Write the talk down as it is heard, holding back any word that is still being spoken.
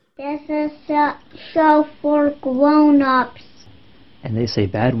This is a show for grown-ups. And they say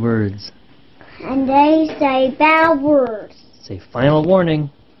bad words. And they say bad words. Say final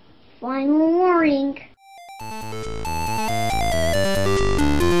warning. Final warning.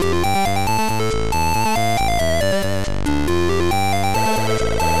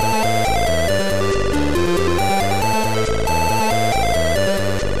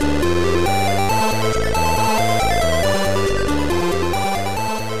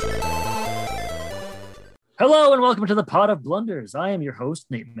 Hello and welcome to the Pot of Blunders. I am your host,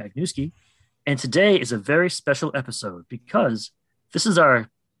 Nate Magnuski, and today is a very special episode because this is our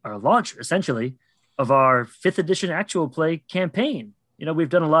launch, essentially, of our 5th edition actual play campaign. You know, we've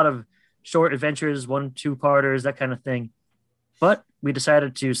done a lot of short adventures, 1-2-parters, that kind of thing, but we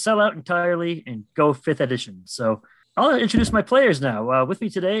decided to sell out entirely and go 5th edition. So I'll introduce my players now. With me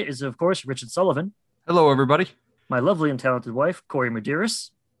today is, of course, Richard Sullivan. Hello, everybody. My lovely and talented wife, Corey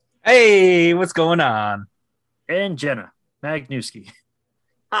Medeiros. Hey, what's going on? And Jenna Magnuski.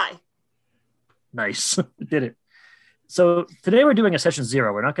 Hi. Nice. Did it. So today we're doing a session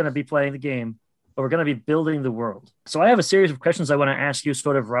 0. We're not going to be playing the game, but we're going to be building the world. So I have a series of questions I want to ask you,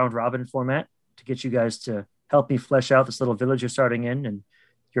 sort of round robin format, to get you guys to help me flesh out this little village you're starting in and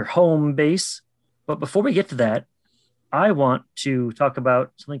your home base. But before we get to that, I want to talk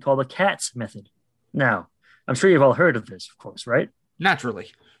about something called the CATS method. Now, I'm sure you've all heard of this, of course, right?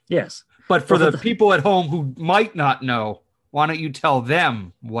 Naturally. Yes. But for the people at home who might not know, why don't you tell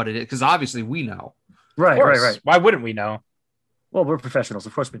them what it is? Because obviously we know. Right. Why wouldn't we know? Well, we're professionals.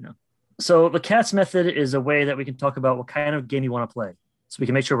 Of course we know. So the CATS method is a way that we can talk about what kind of game you want to play. So we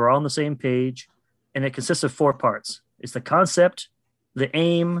can make sure we're all on the same page. And it consists of 4 parts. It's the concept, the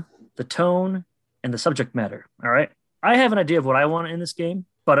aim, the tone, and the subject matter. All right. I have an idea of what I want in this game,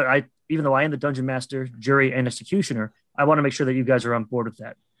 but even though I am the dungeon master, jury, and executioner, I want to make sure that you guys are on board with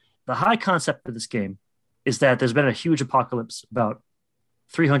that. The high concept of this game is that there's been a huge apocalypse about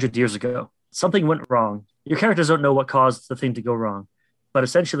 300 years ago. Something went wrong. Your characters don't know what caused the thing to go wrong, but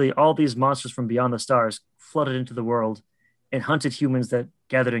essentially all these monsters from beyond the stars flooded into the world and hunted humans that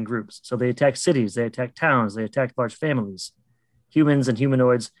gathered in groups. So they attacked cities, they attacked towns, they attacked large families, humans and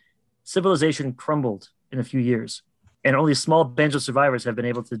humanoids. Civilization crumbled in a few years, and only small bands of survivors have been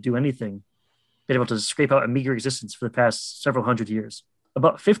able to do anything, been able to scrape out a meager existence for the past several hundred years.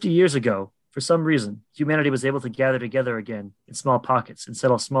 About 50 years ago, for some reason, humanity was able to gather together again in small pockets and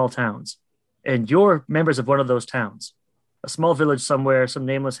settle small towns. And you're members of one of those towns, a small village somewhere, some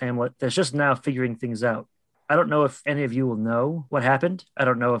nameless hamlet that's just now figuring things out. I don't know if any of you will know what happened. I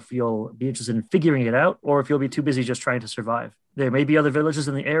don't know if you'll be interested in figuring it out or if you'll be too busy just trying to survive. There may be other villages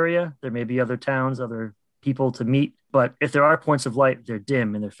in the area. There may be other towns, other people to meet. But if there are points of light, they're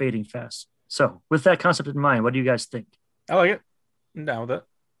dim and they're fading fast. So with that concept in mind, what do you guys think? I like it. I'm down with it.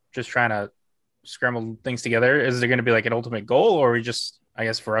 Just trying to scramble things together. Is there going to be like an ultimate goal, or we just, I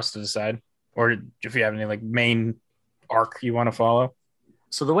guess, for us to decide? Or if you have any like main arc you want to follow?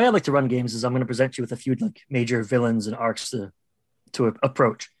 So the way I like to run games is I'm going to present you with a few like major villains and arcs to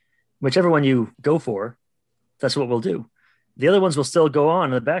approach. Whichever one you go for, that's what we'll do. The other ones will still go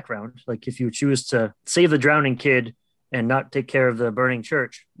on in the background. Like if you choose to save the drowning kid and not take care of the burning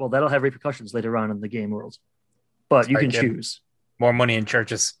church, well, that'll have repercussions later on in the game world. But you can choose. More money in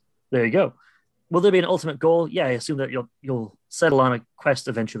churches. There you go. Will there be an ultimate goal? Yeah, I assume that you'll settle on a quest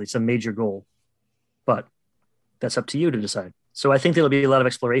eventually, some major goal. But that's up to you to decide. So I think there'll be a lot of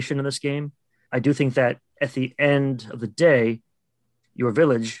exploration in this game. I do think that at the end of the day, your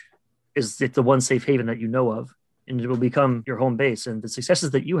village is the one safe haven that you know of, and it will become your home base. And the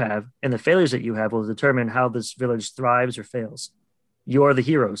successes that you have and the failures that you have will determine how this village thrives or fails. You are the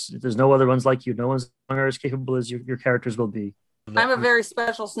heroes. There's no other ones like you. No one's as capable as your characters will be. I'm a very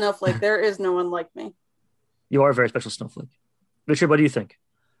special snowflake. There is no one like me. You are a very special snowflake. Richard, what do you think?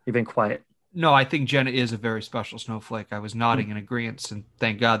 You've been quiet. No, I think Jenna is a very special snowflake. I was nodding in agreement, and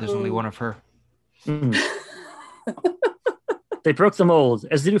thank God there's only one of her. They broke the mold,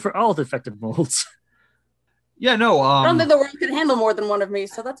 as they do for all defective molds. Yeah, no. I don't think the world can handle more than one of me,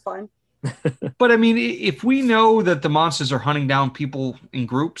 so that's fine. But I mean, if we know that the monsters are hunting down people in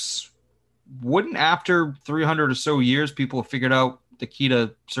groups, wouldn't after 300 or so years, people have figured out the key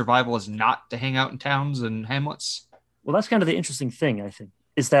to survival is not to hang out in towns and hamlets? Well, that's kind of the interesting thing, I think,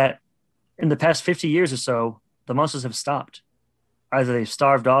 is that in the past 50 years or so, the monsters have stopped. Either they've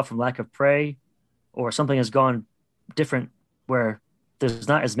starved off from lack of prey, or something has gone different where there's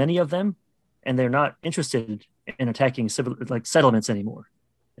not as many of them, and they're not interested in attacking settlements anymore.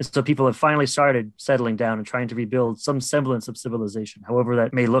 And so people have finally started settling down and trying to rebuild some semblance of civilization, however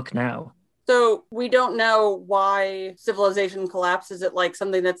that may look now. So we don't know why civilization collapsed. Is it like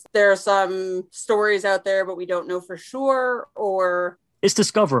something there are some stories out there, but we don't know for sure, or It's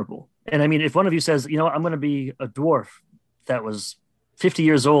discoverable. And I mean, if one of you says, you know, I'm going to be a dwarf that was 50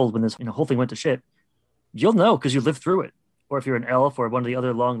 years old when this whole thing went to shit, you'll know because you lived through it. Or if you're an elf or one of the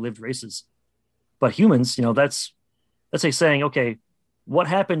other long-lived races. But humans, that's like saying, okay, what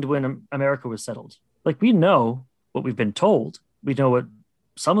happened when America was settled? Like, we know what we've been told. We know what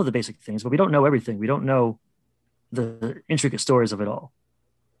some of the basic things, but we don't know everything. We don't know the intricate stories of it all.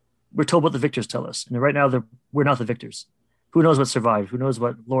 We're told what the victors tell us. And right now, we're not the victors. Who knows what survived? Who knows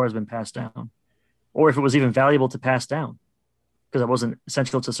what lore has been passed down? Or if it was even valuable to pass down because it wasn't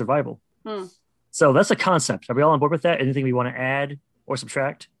essential to survival. So that's a concept. Are we all on board with that? Anything we want to add or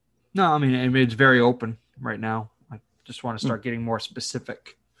subtract? No, I mean, it's very open right now. I just want to start getting more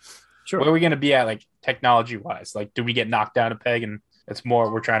specific. Sure. Where are we going to be at, like, technology-wise? Like, do we get knocked down a peg and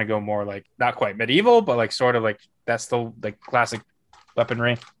we're trying to go more, like, not quite medieval, but, like, sort of, like, that's still, like, classic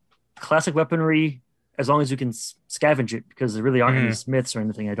weaponry? Classic weaponry, as long as you can scavenge it, because there really aren't any smiths or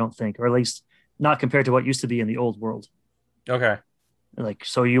anything, I don't think, or at least not compared to what used to be in the old world. Okay. Like,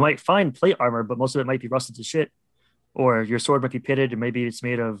 so you might find plate armor, but most of it might be rusted to shit, or your sword might be pitted, and maybe it's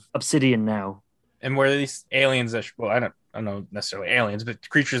made of obsidian now. And were these aliens that, I don't know necessarily aliens, but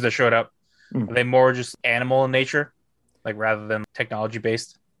creatures that showed up, are they more just animal in nature, like rather than technology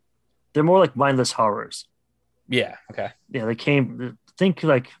based? They're more like mindless horrors. Yeah. Okay. Yeah, think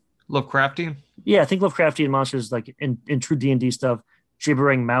like Lovecraftian? Yeah, think Lovecraftian monsters like in true D&D stuff,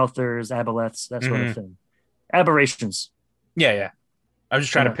 gibbering mouthers, aboleths, that sort of thing. Aberrations. Yeah. I'm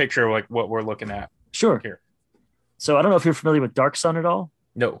just trying to picture like what we're looking at. Sure. Here. So I don't know if you're familiar with Dark Sun at all.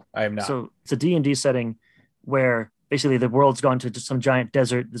 No, I am not. So it's a D&D setting where basically the world's gone to just some giant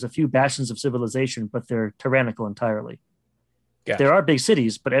desert. There's a few bastions of civilization, but they're tyrannical entirely. Gotcha. There are big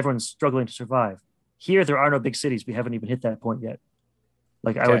cities, but everyone's struggling to survive. Here, there are no big cities. We haven't even hit that point yet.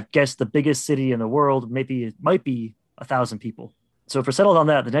 Like, I would guess the biggest city in the world, it might be 1,000 people. So if we're settled on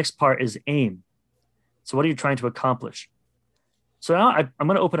that, the next part is aim. So what are you trying to accomplish? So now I'm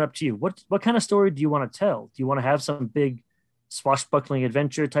going to open up to you. What kind of story do you want to tell? Do you want to have some big swashbuckling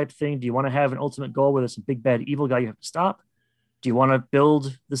adventure type thing? Do you want to have an ultimate goal where there's some big bad evil guy you have to stop? Do you want to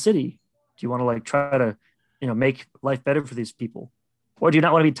build the city? Do you want to like try to, make life better for these people? Or do you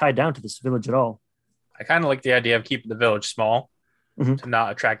not want to be tied down to this village at all? I kind of like the idea of keeping the village small to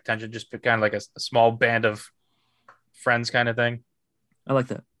not attract attention, just kind of like a small band of friends kind of thing. I like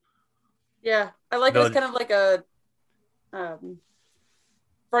that. Yeah, I like it as kind of like a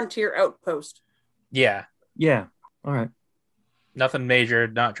frontier outpost. Yeah. Yeah. All right. Nothing major,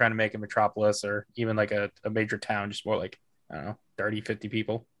 not trying to make a metropolis or even like a major town, just more like, I don't know, 30, 50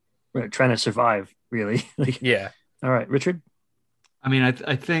 people. Right. Trying to survive, really. Yeah. All right. Richard? I mean,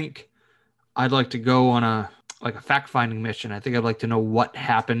 I think I'd like to go on a fact-finding mission. I think I'd like to know what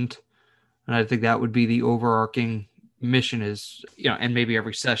happened. And I think that would be the overarching mission is, and maybe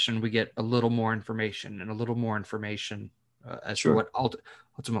every session we get a little more information and a little more information as to what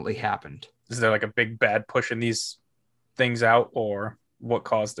ultimately happened. Is there like a big bad pushing these things out, or what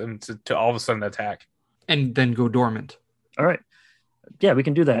caused them to all of a sudden attack? And then go dormant. All right. Yeah, we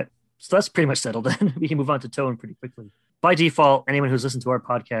can do that. So that's pretty much settled then. We can move on to tone pretty quickly. By default, anyone who's listened to our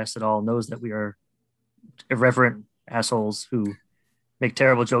podcast at all knows that we are irreverent assholes who make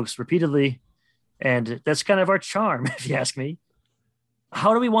terrible jokes repeatedly. And that's kind of our charm, if you ask me.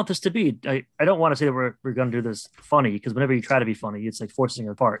 How do we want this to be? I don't want to say that we're going to do this funny, because whenever you try to be funny, it's like forcing it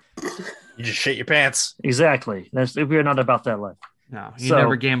apart. You just shit your pants. Exactly. We're not about that life. No, you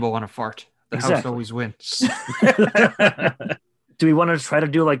never gamble on a fart. The house always wins. Do we want to try to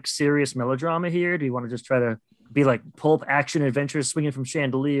do like serious melodrama here? Do we want to just try to be like pulp action adventures, swinging from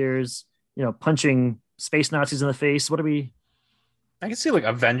chandeliers, punching space Nazis in the face? What do we... I can see like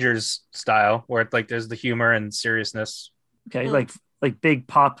Avengers style, where it's like there's the humor and seriousness. Okay, like big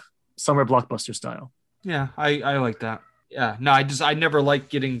pop summer blockbuster style. Yeah, I like that. Yeah, no, I never like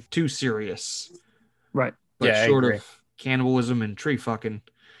getting too serious. Right. But yeah, short of cannibalism and tree fucking.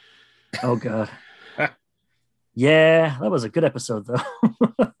 Oh God. Yeah, that was a good episode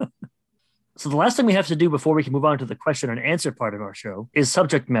though. So the last thing we have to do before we can move on to the question and answer part of our show is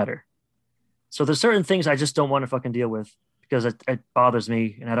subject matter. So there's certain things I just don't want to fucking deal with because it bothers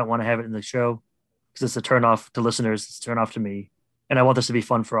me and I don't want to have it in the show because it's a turn off to listeners. It's a turn off to me. And I want this to be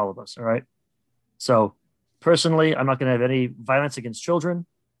fun for all of us. All right. So personally, I'm not going to have any violence against children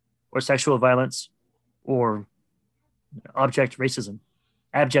or sexual violence or abject racism,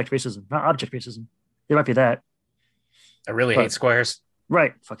 not object racism. There might be that. I really hate squares.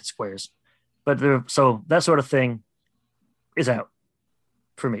 Right. Fucking squares. But so that sort of thing is out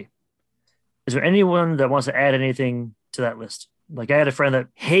for me. Is there anyone that wants to add anything to that list? Like I had a friend that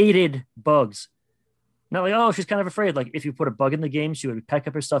hated bugs. Not like, oh, she's kind of afraid. Like if you put a bug in the game, she would pack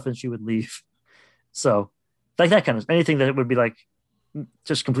up her stuff and she would leave. So like that kind of anything that would be like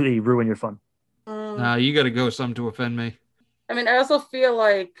just completely ruin your fun. Nah, you got to go some to offend me. I mean, I also feel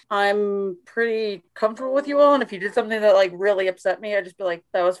like I'm pretty comfortable with you all, and if you did something that like really upset me, I'd just be like,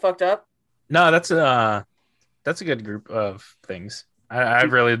 that was fucked up. No, that's a good group of things. I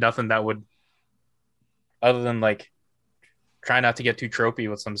really nothing that would, other than like try not to get too tropey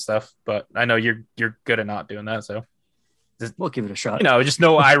with some stuff. But I know you're good at not doing that, so We'll give it a shot. just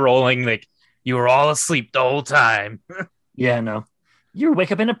no eye rolling. Like you were all asleep the whole time. Yeah, no. You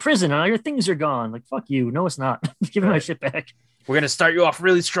wake up in a prison and all your things are gone. Like, fuck you. No, it's not. Give me my shit back. We're gonna start you off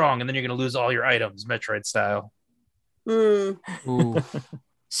really strong, and then you're gonna lose all your items, Metroid style. Ooh.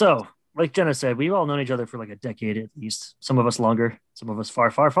 So, like Jenna said, we've all known each other for like a decade at least. Some of us longer, some of us far,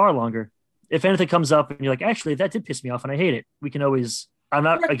 far, far longer. If anything comes up and you're like, actually, that did piss me off and I hate it, we can always, I'm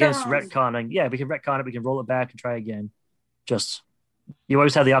not against retconning. Yeah, we can retcon it. We can roll it back and try again. Just, you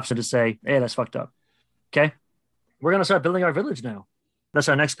always have the option to say, hey, that's fucked up. Okay. We're going to start building our village now. That's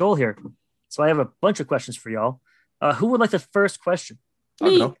our next goal here. So I have a bunch of questions for y'all. Who would like the first question?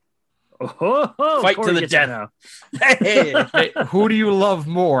 Me. Fight Corey to the gets death. it now. Hey, who do you love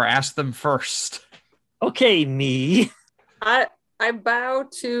more? Ask them first. Okay, me. I bow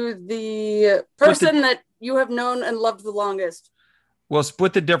to the person that you have known and loved the longest. Well,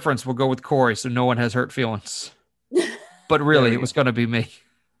 split the difference. We'll go with Corey so no one has hurt feelings. But really, it was going to be me.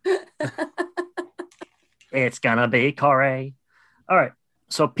 It's gonna be Corey. All right.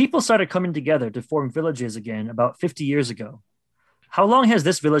 So people started coming together to form villages again about 50 years ago. How long has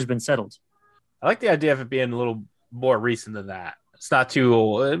this village been settled? I like the idea of it being a little more recent than that. It's not too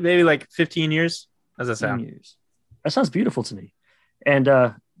old. Maybe like 15 years. How's that 15 sound? years. That sounds beautiful to me. And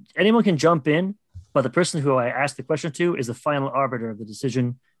anyone can jump in, but the person who I asked the question to is the final arbiter of the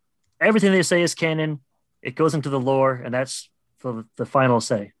decision. Everything they say is canon. It goes into the lore, and that's the final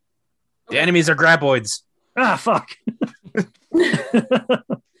say. The enemies are graboids. Ah, fuck.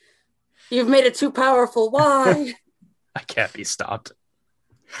 You've made it too powerful. Why? I can't be stopped.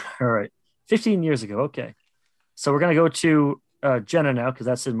 All right. 15 years ago. Okay. So we're going to go to Jenna now because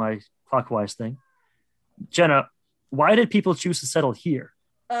that's in my clockwise thing. Jenna, why did people choose to settle here?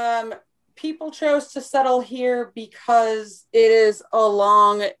 People chose to settle here because it is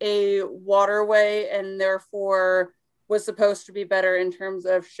along a waterway and therefore was supposed to be better in terms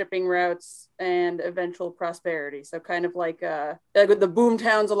of shipping routes and eventual prosperity. So kind of like the boom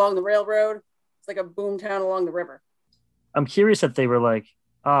towns along the railroad. It's like a boom town along the river. I'm curious that they were like,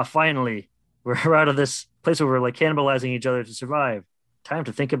 finally, we're out of this place where we're like cannibalizing each other to survive. Time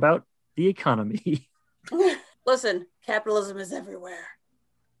to think about the economy. Listen, capitalism is everywhere.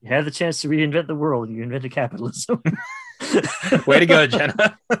 You had the chance to reinvent the world. You invented capitalism. Way to go,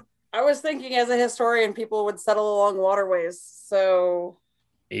 Jenna. I was thinking as a historian, people would settle along waterways. So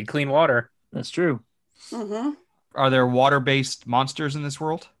Need clean water. That's true. Mm-hmm. Are there water-based monsters in this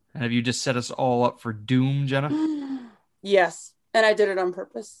world? And have you just set us all up for doom, Jenna? Yes. And I did it on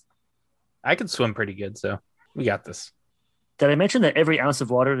purpose. I can swim pretty good, so we got this. Did I mention that every ounce of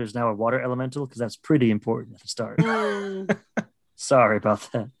water there's now a water elemental? Because that's pretty important at the start. Sorry about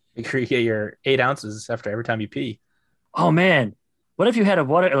that. Make sure you get your 8 ounces after every time you pee. Oh, man. What if you had a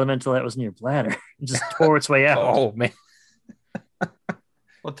water elemental that was in your bladder and just tore its way out? Oh, man. Well,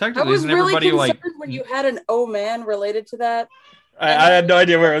 I technically, was isn't really everybody concerned when you had an oh man related to that. I had no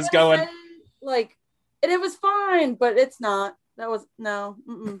idea where it was going. Like, and it was fine, but it's not. That was no.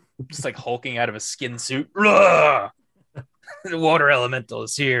 Mm-mm. Just like hulking out of a skin suit. The water elemental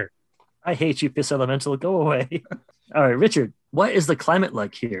is here. I hate you, piss elemental. Go away. All right, Richard, what is the climate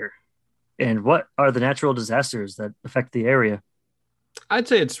like here? And what are the natural disasters that affect the area? I'd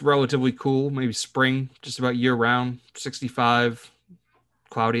say it's relatively cool. Maybe spring, just about year round, 65,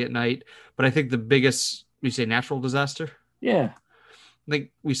 cloudy at night. But I think the biggest, you say natural disaster? Yeah. I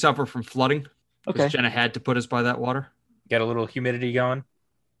think we suffer from flooding. Okay. Jenna had to put us by that water. Get a little humidity going.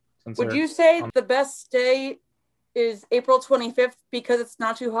 Would you say the best day is April 25th because it's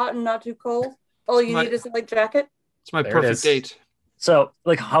not too hot and not too cold? All you need is a light jacket? It's my There it perfect is. date. So,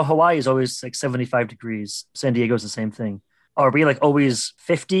 like, how Hawaii is always like 75 degrees. San Diego's the same thing. Are we like always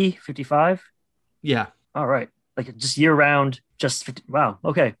 50, 55? Yeah. All right. Like just year round, just 50. Wow.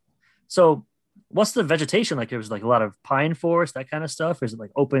 Okay. So, what's the vegetation like? There's like a lot of pine forest, that kind of stuff. Is it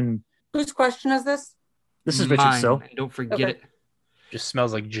like open? Whose question is this? This is Richard Mine, still. and don't forget Okay. it. Just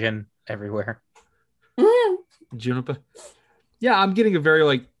smells like gin everywhere. Juniper. Yeah, I'm getting a very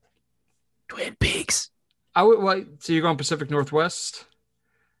like Twin Peaks. I would like so you're going Pacific Northwest.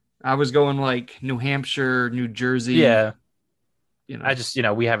 I was going like New Hampshire, New Jersey. Yeah. You know. I just,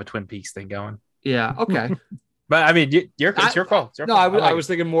 we have a Twin Peaks thing going. Yeah. Okay. But I mean, it's your call. It's your No, call. I was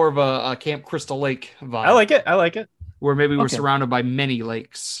thinking more of a Camp Crystal Lake vibe. I like it. Where maybe we're Okay. surrounded by many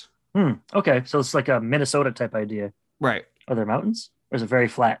lakes. Okay, so it's like a Minnesota type idea. Right. Are there mountains? Or is it very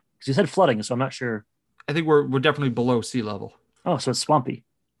flat? Because you said flooding, so I'm not sure. I think we're definitely below sea level. Oh, so it's swampy.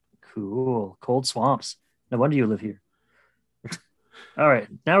 Cool. Cold swamps. No wonder you live here. All right,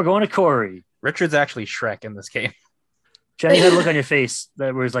 now we're going to Corey. Richard's actually Shrek in this game. Jenny had a look on your face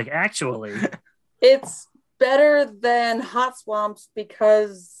that was like, actually. It's better than hot swamps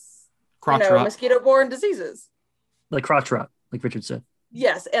because Crotch rot. mosquito-borne diseases. Like crotch rot, like Richard said.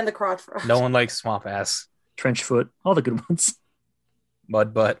 Yes, and the crotch rot. No one likes swamp ass, Trench foot, all the good ones.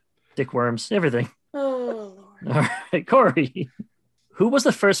 mud butt. Dick worms, everything. Oh, Lord. All right, Corey. Who was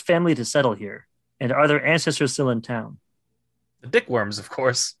the first family to settle here? And are their ancestors still in town? The dick worms, of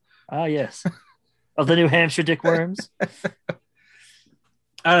course. Ah, yes. Of the New Hampshire dick worms?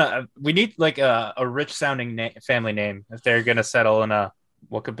 I don't know. We need like a rich sounding family name if they're going to settle in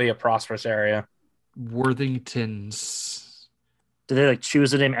what could be a prosperous area. Worthingtons. Did they like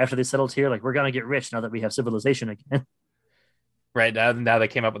choose a name after they settled here? Like, we're going to get rich now that we have civilization again. Right now they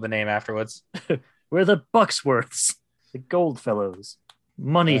came up with the name afterwards. We're the Bucksworths, the Goldfellows,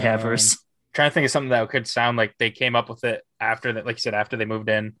 money havers. Trying to think of something that could sound like they came up with it after that, like you said, after they moved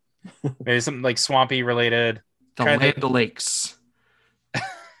in. Maybe something like swampy related. The Land of Lakes.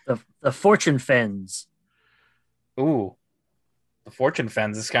 The Fortune Fens. Ooh, the Fortune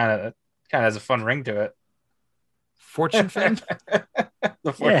Fens is kind of has a fun ring to it. Fortune Fen?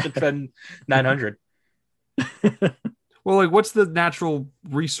 The Fortune Fen 900. Well, like, what's the natural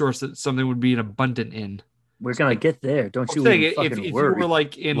resource that something would be abundant in? We're going to get there. Don't you Saying, even fucking if you worry. were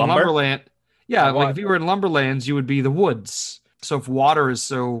like in Lumber? Lumberland, yeah, Or like what? if you were in Lumberlands, you would be the woods. So if water is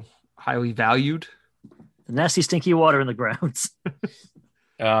so highly valued, The nasty, stinky water in the grounds.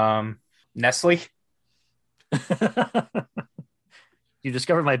 Nestle. You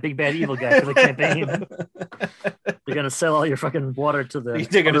discovered my big bad evil guy for the campaign. They're going to sell all your fucking water to the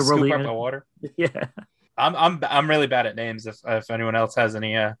They're gonna scoop otherworldly up the water. Yeah. I'm really bad at names. If anyone else has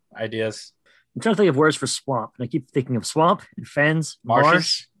any ideas, I'm trying to think of words for swamp, and I keep thinking of swamp and fens, marshes.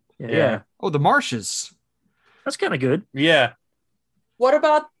 marsh. Yeah, Yeah. yeah. oh, the marshes. That's kind of good. Yeah, What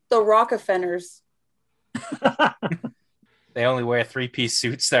about the Rockefellers? they only wear 3-piece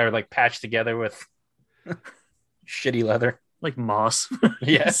suits that are like patched together with shitty leather. Like moss,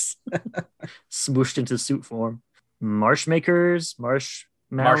 Yes, smooshed into suit form. Marsh makers,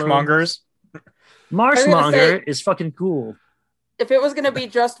 marshmongers. Marshmonger say- is fucking cool. If it was going to be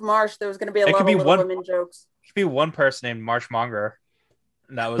just Marsh, there was going to be a It lot could of be little one- women jokes. Could be one person named Marshmonger,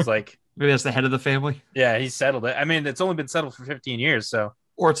 and that was like, Maybe that's the head of the family, yeah, he settled it. I mean, it's only been settled for 15 years, so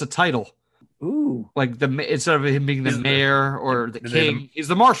or it's a title. Ooh. Like instead of him being the Is the- mayor or the the- king, he's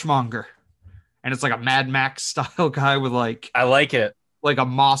the marshmonger, and it's like a Mad Max style guy with like I like it. a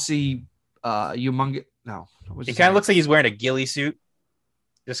mossy, humongous. No, what's He his kind of name? looks like he's wearing a ghillie suit,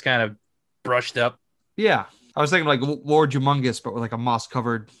 just kind of brushed up. Yeah, I was thinking like Lord Humongous, but with like a moss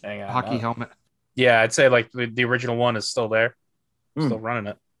covered Hang on, hockey helmet. Yeah, I'd say like the original one is still there, Hmm. still running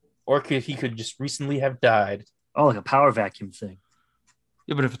it, or he could just recently have died. Oh, like a power vacuum thing.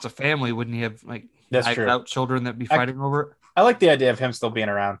 Yeah, but if it's a family, wouldn't he have like That's hyped true. out children that be fighting over it? I like the idea of him still being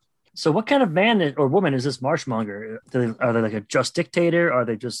around. So, what kind of man or woman is this marshmonger? Are they like a just dictator? Are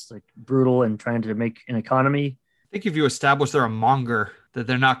they just like brutal and trying to make an economy? I think if you establish they're a monger, that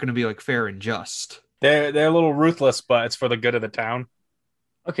they're not going to be like fair and just. They're a little ruthless, but it's for the good of the town.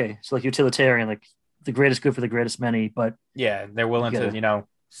 Okay, so like utilitarian, like the greatest good for the greatest many, but Yeah, they're willing Yeah. to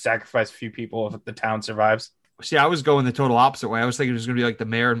sacrifice a few people if the town survives. See, I was going the total opposite way. I was thinking it was going to be like the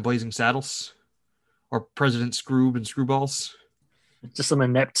mayor in Blazing Saddles, or President Scroob and Screwballs. just some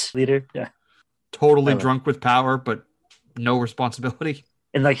inept leader. Yeah. Totally I like- drunk with power, but no responsibility.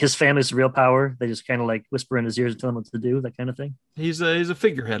 And like his family's real power. They just kind of like whisper in his ears and tell him what to do, that kind of thing. He's a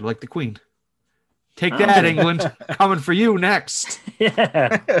figurehead like the Queen. Take Oh. that, England. Coming for you next.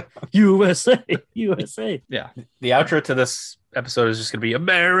 Yeah. USA. USA. Yeah. The outro to this episode is just going to be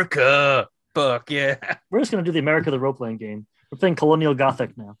America. Fuck yeah. We're just going to do the America the role playing game. We're playing Colonial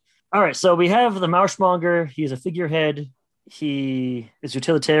Gothic now. All right. So we have the Marshmonger. He's a figurehead. He is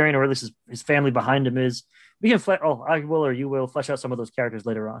utilitarian, or at least his family behind him is. We can I will or you will flesh out some of those characters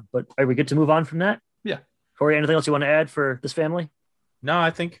later on. But are we good to move on from that? Yeah. Corey, anything else you want to add for this family? No,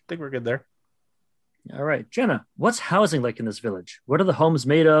 I think we're good there. All right, Jenna, what's housing like in this village? What are the homes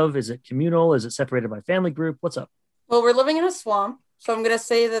made of? Is it communal? Is it separated by family group? What's up? Well, we're living in a swamp, so I'm going to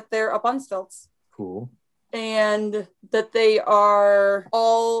say that they're up on stilts. Cool. and that they are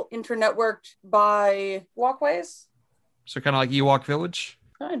all internetworked by walkways. So kind of like Ewok Village.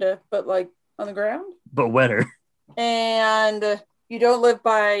 Kind of, but like on the ground. But wetter. And you don't live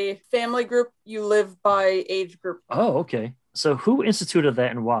by family group, you live by age group. Oh, okay. So who instituted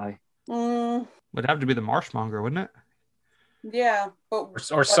that and why? Would have to be the Marshmonger, wouldn't it? Yeah, but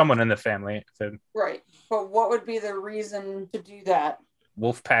Or someone in the family. The right. But what would be the reason to do that?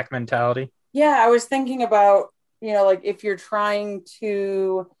 wolf pack mentality. Yeah, I was thinking about, like if you're trying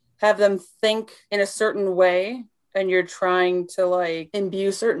to have them think in a certain way and you're trying to like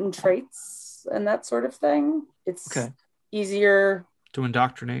imbue certain traits and that sort of thing, it's easier to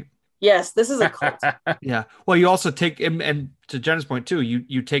indoctrinate. Yes, this is a cult. Yeah. Well, you also take, and to Jenna's point too,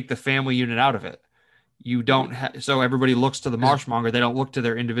 you take the family unit out of it. You don't so everybody looks to the Marshmonger. They don't look to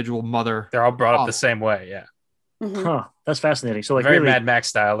their individual mother. They're all brought up the same way. Yeah. Mhm. Huh. That's fascinating. So like Very really, Mad Max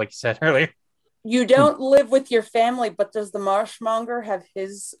style, like you said earlier. You don't live with your family, but does the Marshmonger have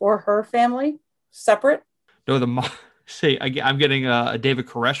his or her family separate? No, I'm getting a David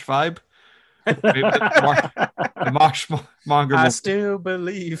Koresh vibe. Maybe the Marshmonger. I still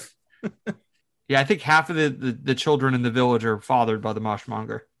believe. Yeah, I think half of the children in the village are fathered by the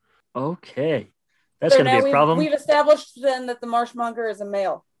Marshmonger. Okay. That's going to be a problem. We've established then that the Marshmonger is a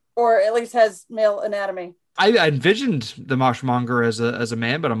male, or at least has male anatomy. I envisioned the Marshmonger as a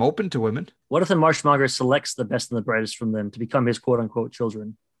man, but I'm open to women. What if the Marshmonger selects the best and the brightest from them to become his quote unquote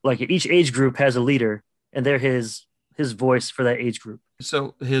children? Like each age group has a leader, and they're his voice for that age group.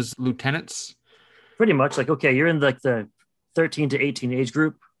 So his lieutenants? Pretty much. Like, okay, you're in like the 13 to 18 age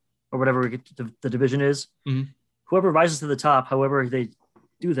group, or whatever the division is. Mm-hmm. Whoever rises to the top, however they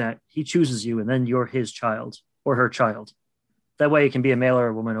do that, he chooses you, and then you're his child or her child. That way it can be a male or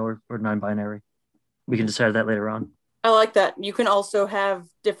a woman or non-binary. We can decide that later on. I like that. You can also have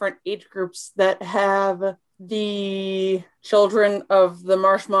different age groups that have the children of the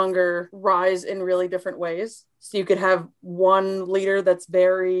Marshmonger rise in really different ways. So you could have one leader that's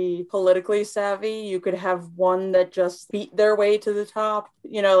very politically savvy. You could have one that just beat their way to the top.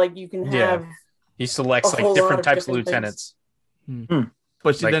 Like you can have. He selects like different types of lieutenants.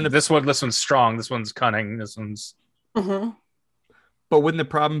 But see, like then this one's strong. This one's cunning. This one's. Mm-hmm. But wouldn't the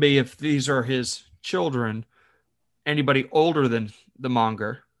problem be if these are his children? Anybody older than the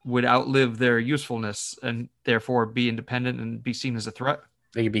Monger would outlive their usefulness and therefore be independent and be seen as a threat.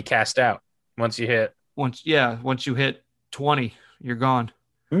 They could be cast out once you hit. Once you hit 20, you're gone.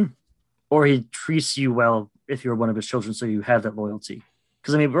 Or he treats you well if you're one of his children, so you have that loyalty.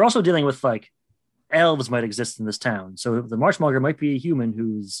 Because I mean, we're also dealing with like elves might exist in this town. So the Marshmonger might be a human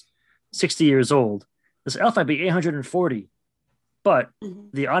who's 60 years old. This elf might be 840. But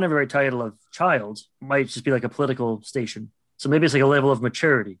the honorary title of child might just be like a political station. So maybe it's like a level of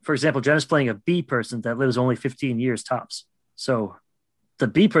maturity. For example, Jen is playing a bee person that lives only 15 years tops. So the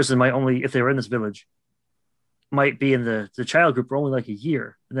bee person might only, if they were in this village, might be in the child group for only like a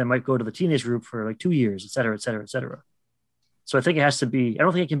year, and then might go to the teenage group for like 2 years, et cetera, et cetera, et cetera. So I think it has to be, I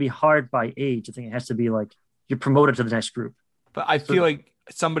don't think it can be hard by age. I think it has to be like you're promoted to the next group. But I feel like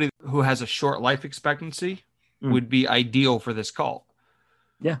somebody who has a short life expectancy would be ideal for this cult.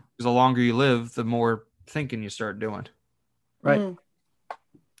 Yeah. Because the longer you live, the more thinking you start doing. Right.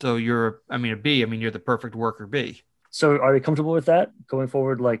 So you're the perfect worker bee. So are you comfortable with that going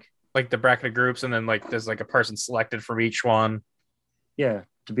forward? Like the bracket of groups, and then like there's like a person selected from each one. Yeah,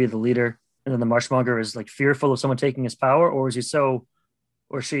 to be the leader. And then the Marshmonger is like fearful of someone taking his power, or is he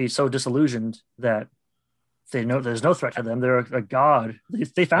or she so disillusioned that they know there's no threat to them. They're a god.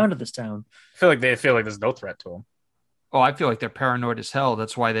 They founded this town. They feel like there's no threat to them. Oh, I feel like they're paranoid as hell.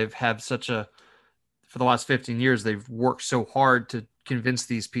 That's why they've had for the last 15 years, they've worked so hard to convince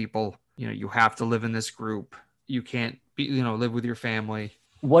these people, you have to live in this group. You can't live with your family.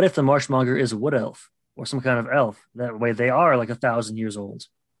 What if the Marshmonger is a wood elf or some kind of elf? That way they are like 1,000 years old.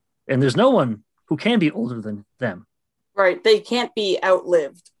 And there's no one who can be older than them. Right. They can't be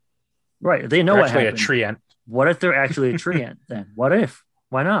outlived. Right. They know they're what actually happened. A treant. What if they're actually a treant then? What if?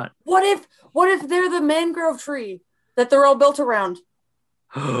 Why not? What if they're the mangrove tree that they're all built around?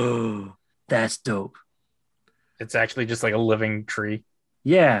 That's dope. It's actually just like a living tree.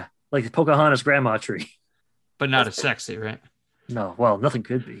 Yeah. Like Pocahontas' grandma tree. But not as sexy, right? No. Well, nothing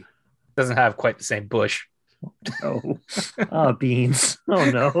could be. Doesn't have quite the same bush. No. Oh, beans. Oh,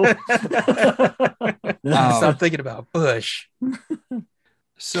 no. Stop thinking about bush.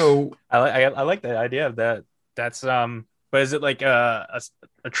 So I like the idea of that. That's but is it like a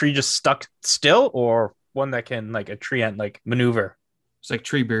tree just stuck still, or one that can like a tree ant like maneuver? It's like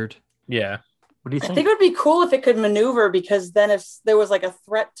Treebeard. Yeah. What do you I think? think it would be cool if it could maneuver, because then if there was like a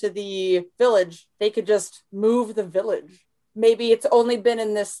threat to the village, they could just move the village. Maybe it's only been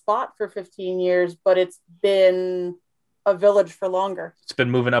in this spot for 15 years, but it's been a village for longer. It's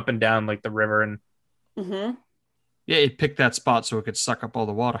been moving up and down like the river, and Mm-hmm. Yeah, it picked that spot so it could suck up all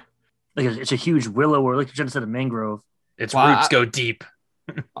the water. Like it's a huge willow, or like you said, a mangrove. its Well, roots go deep.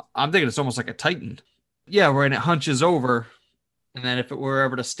 I'm thinking it's almost like a titan. Yeah, when it hunches over, and then if it were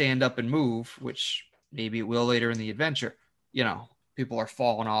ever to stand up and move, which maybe it will later in the adventure, people are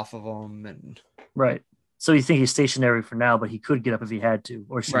falling off of them. And Right. So you think he's stationary for now, but he could get up if he had to,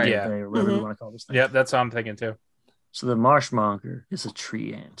 or should Right, get yeah. there, or whatever you Mhm. want to call this thing. Yep, that's what I'm thinking too. So the marshmonger is a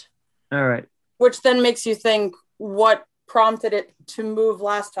tree ant. All right. Which then makes you think what prompted it to move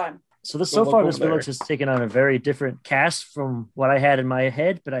last time. So this We'll so far look this over there. village has taken on a very different cast from what I had in my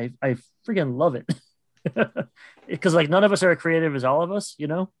head, but I freaking love it. Because like none of us are as creative as all of us,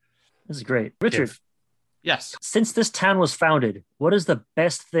 This is great. Richard, yes, since this town was founded, what is the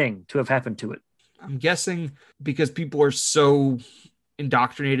best thing to have happened to it? I'm guessing because people are so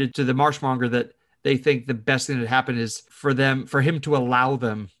indoctrinated to the marshmonger that they think the best thing that happened is for him to allow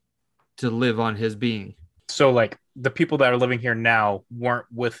them to live on his being. So like the people that are living here now weren't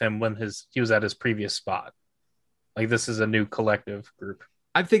with him when he was at his previous spot. Like this is a new collective group.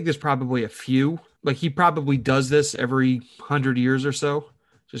 I think there's probably a few. Like he probably does this every 100 years or so.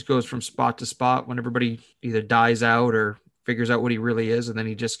 Just goes from spot to spot when everybody either dies out or figures out what he really is, and then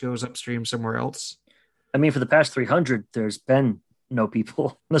he just goes upstream somewhere else. I mean, for the past 300, there's been no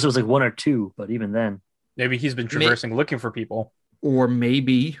people, unless it was like one or two, but even then. Maybe he's been traversing looking for people. Or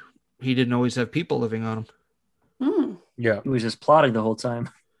maybe he didn't always have people living on him. Hmm. Yeah. He was just plotting the whole time.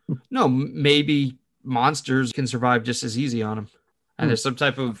 No, maybe monsters can survive just as easy on him. And there's some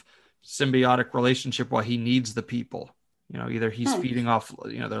type of symbiotic relationship while he needs the people. Either he's feeding off,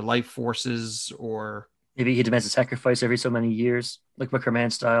 their life forces, or Maybe he demands a sacrifice every so many years, like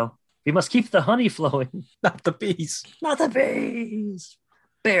Wickerman style. We must keep the honey flowing, Not the bees. not the bees.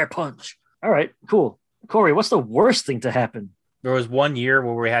 Bear punch. All right, cool. Corey, what's the worst thing to happen? There was 1 year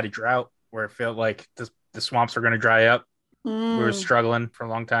where we had a drought where it felt like the swamps were going to dry up. We were struggling for a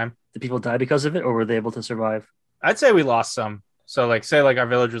long time. Did people die because of it, or were they able to survive? I'd say we lost some. So like say like our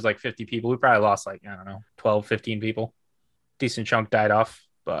village was like 50 people. We probably lost like, I don't know, 12, 15 people. Decent chunk died off,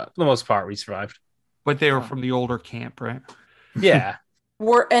 but for the most part we survived. but they were from the older camp, right? Yeah.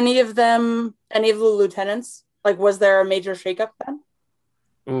 Were any of the lieutenants? Like, was there a major shakeup then?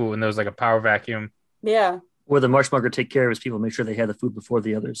 Ooh, and there was like a power vacuum. Yeah. Or the marshmonger take care of his people, make sure they had the food before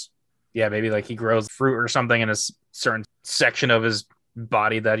the others. Yeah, maybe like he grows fruit or something in a certain section of his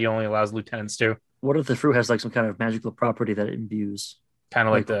body that he only allows lieutenants to. What if the fruit has like some kind of magical property that it imbues? Kind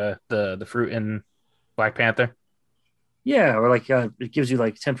of like the fruit in Black Panther. Yeah, or like it gives you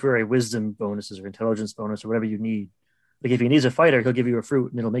like temporary wisdom bonuses or intelligence bonus or whatever you need. Like if he needs a fighter, he'll give you a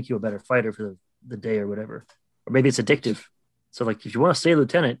fruit and it'll make you a better fighter for the day or whatever. Or maybe it's addictive. So like if you want to stay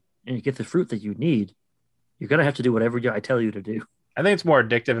lieutenant and you get the fruit that you need, you're gonna have to do whatever I tell you to do. I think it's more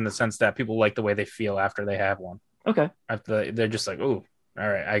addictive in the sense that people like the way they feel after they have one. Okay. They're just like, "Ooh, all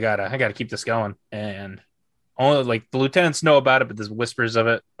right, I gotta keep this going." And only like the lieutenants know about it, but there's whispers of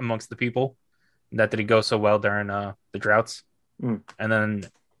it amongst the people that did it go so well during the droughts. Mm. And then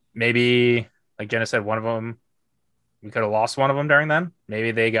maybe, like Jenna said, one of them, we could have lost one of them during then.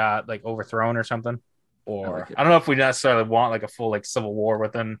 Maybe they got like overthrown or something. Or like it. I don't know if we necessarily want like a full like civil war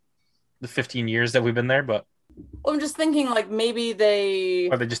within the 15 years that we've been there, but Well, I'm just thinking like maybe they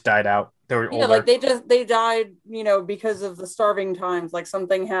or they just died out. They were older. like they died, because of the starving times. Like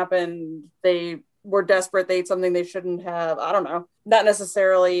something happened, they were desperate, they ate something they shouldn't have. I don't know. Not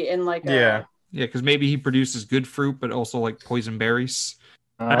necessarily in like Yeah. Yeah, because maybe he produces good fruit, but also like poison berries.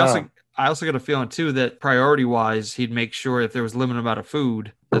 Ah. I also got a feeling too that priority wise, he'd make sure if there was limited amount of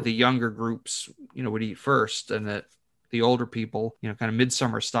food that the younger groups, would eat first, and that the older people, kind of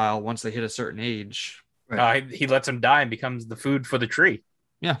midsummer style, once they hit a certain age, He lets them die and becomes the food for the tree.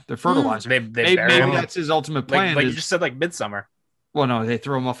 yeah, they're fertilizer. They Maybe bury them. that's his ultimate plan. Like you just said, like midsummer. Well, no, they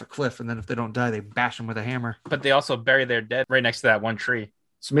throw them off a cliff, and then if they don't die, they bash them with a hammer. But they also bury their dead right next to that one tree.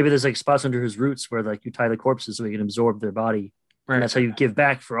 So maybe there's like spots under his roots where like you tie the corpses so he can absorb their body. Right. And that's how you give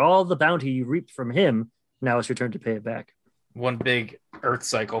back for all the bounty you reaped from him. Now it's your turn to pay it back. One big earth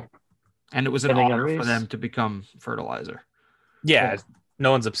cycle. And it was an Depending on honor for race. them to become fertilizer Yeah, no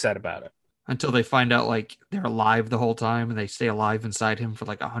one's upset about it. until they find out like they're alive the whole time and they stay alive inside him for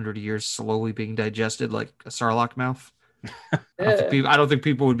like 100 years, slowly being digested like a sarlacc mouth. I don't think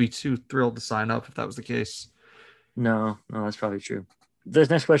people would be too thrilled to sign up if that was the case. No, that's probably true. The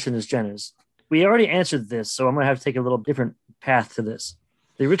next question is Jenna's. We already answered this, so I'm going to have to take a little different path to this.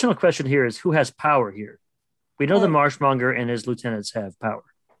 The original question here is who has power here? We know the Marshmonger and his lieutenants have power.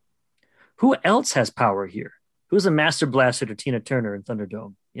 Who else has power here? Who's a Master Blaster to Tina Turner in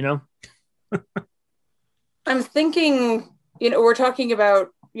Thunderdome? You know? I'm thinking, we're talking about,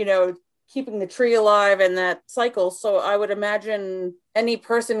 keeping the tree alive and that cycle. So I would imagine any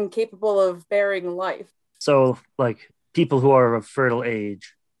person capable of bearing life. So, like, people who are of fertile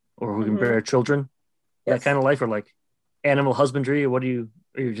age or who can bear children, that kind of life, or like animal husbandry, or are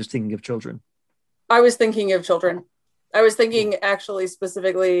you just thinking of children? I was thinking of children. I was thinking actually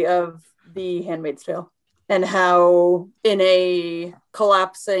specifically of The Handmaid's Tale and how in a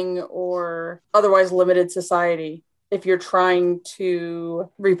collapsing or otherwise limited society, if you're trying to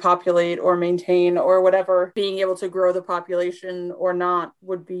repopulate or maintain or whatever, being able to grow the population or not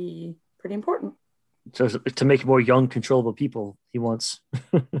would be pretty important. So to make more young, controllable people, he wants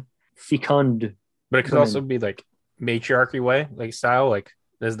fecund. But it could also be like matriarchy way, like style, like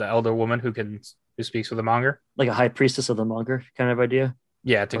there's the elder woman who speaks with the monger. Like a high priestess of the monger kind of idea?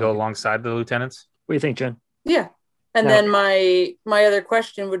 Yeah, to go alongside the lieutenants. What do you think, Jen? Yeah. And then my other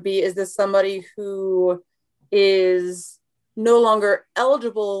question would be, is this somebody who is no longer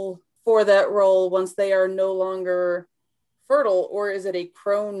eligible for that role once they are no longer fertile, or is it a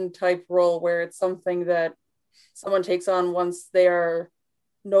crone type role where it's something that someone takes on once they are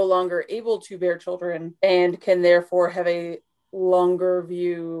no longer able to bear children and can therefore have a longer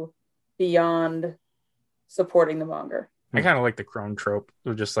view beyond supporting the monger? I kind of like the crone trope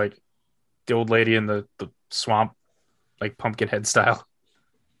of just like the old lady in the swamp, like Pumpkinhead style.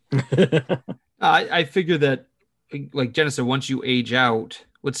 I figure that, like Jenna said, once you age out,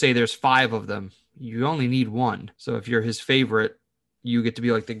 let's say there's 5 of them, you only need 1. So if you're his favorite, you get to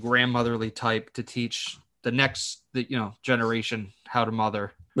be like the grandmotherly type to teach the next generation how to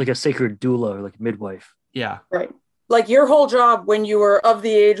mother. Like a sacred doula or like midwife. Yeah. Right. Like your whole job when you were of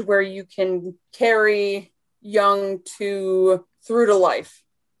the age where you can carry young through to life.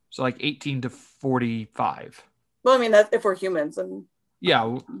 So like 18 to 45. Well, I mean, that's if we're humans and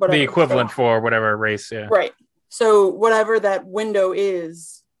whatever. The equivalent for whatever race. Yeah. Right. So whatever that window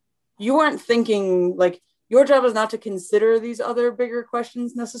is, you aren't thinking like your job is not to consider these other bigger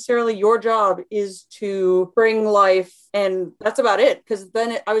questions necessarily. Your job is to bring life, and that's about it. Because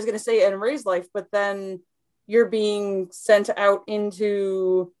then I was going to say and raise life, but then you're being sent out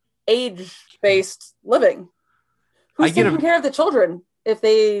into age-based living. Who's taking care of the children if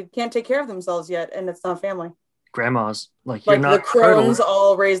they can't take care of themselves yet and it's not family? Grandmas. Like you're not the crones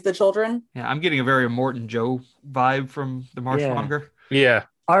all raise the children. Yeah, I'm getting a very Morton Joe vibe from the Marshmonger. Yeah.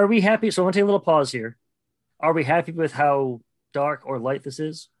 Are we happy? So I want to take a little pause here. Are we happy with how dark or light this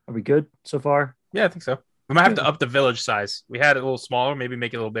is? Are we good so far? Yeah, I think so. We might have to up the village size. We had it a little smaller, maybe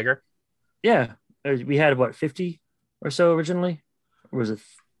make it a little bigger. Yeah. We had, 50 or so originally? Or was it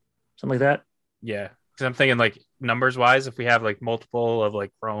something like that? Yeah. Because I'm thinking, like, numbers-wise, if we have, like, multiple of,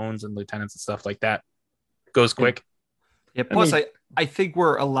 like, crones and lieutenants and stuff like that, goes quick. Yeah, plus I think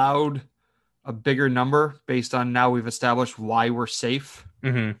we're allowed a bigger number based on now we've established why we're safe.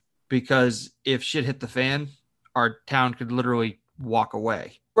 Mm-hmm. Because if shit hit the fan, our town could literally walk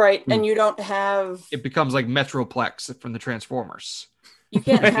away. Right, and you don't have... It becomes like Metroplex from the Transformers. You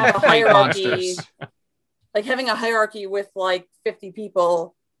can't have a hierarchy. Like having a hierarchy with like 50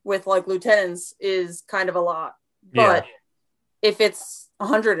 people with like lieutenants is kind of a lot. But if it's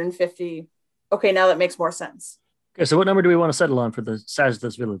 150, okay, now that makes more sense. Okay, so what number do we want to settle on for the size of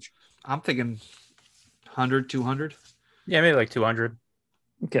this village? I'm thinking 100, 200. Yeah, maybe like 200.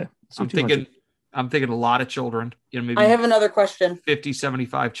 Okay. So I'm thinking a lot of children. Maybe I have another question. 50,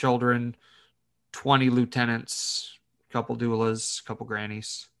 75 children, 20 lieutenants, a couple doulas, a couple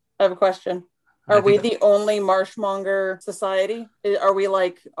grannies. I have a question. Are we the only Marshmonger society? Are we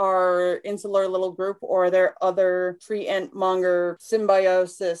like our insular little group, or are there other tree ant monger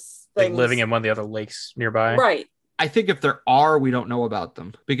symbiosis things? Like living in one of the other lakes nearby? Right. I think if there are, we don't know about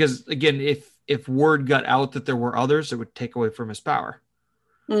them. Because, again, if word got out that there were others, it would take away from his power.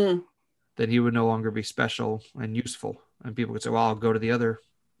 Mm. Then he would no longer be special and useful. And people would say, well, I'll go to the other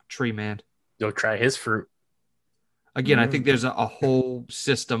tree man. Go try his fruit. Again, I think there's a whole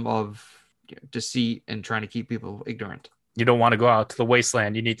system of deceit and trying to keep people ignorant. You don't want to go out to the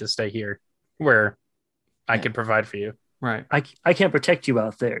wasteland. You need to stay here where I can provide for you. Right. I can't protect you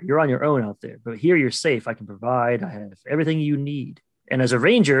out there. You're on your own out there. But here you're safe. I can provide. I have everything you need. And as a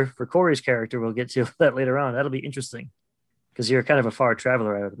ranger, for Corey's character, we'll get to that later on. That'll be interesting because you're kind of a far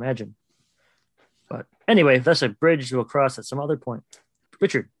traveler, I would imagine. But anyway, that's a bridge we'll cross at some other point.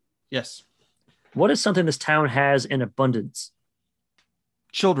 Richard. Yes. What is something this town has in abundance?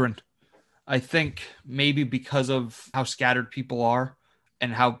 Children. I think maybe because of how scattered people are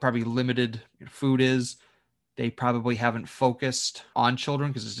and how probably limited food is, they probably haven't focused on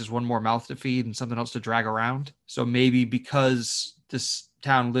children because it's just one more mouth to feed and something else to drag around. So maybe because this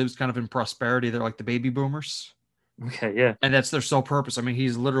town lives kind of in prosperity, they're like the baby boomers. Okay, yeah. And that's their sole purpose. I mean,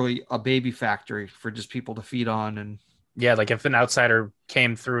 he's literally a baby factory for just people to feed on. And Yeah, like if an outsider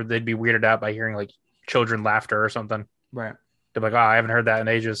came through, they'd be weirded out by hearing like children laughter or something. right. They're like, oh, I haven't heard that in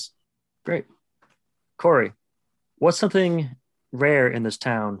ages. Great. Corey, what's something rare in this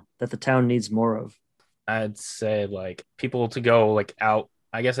town that the town needs more of? I'd say like people to go like out,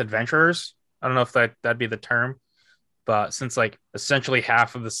 I guess adventurers. I don't know if that'd be the term, but since like essentially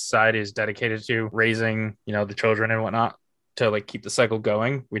half of the society is dedicated to raising, the children and whatnot to like keep the cycle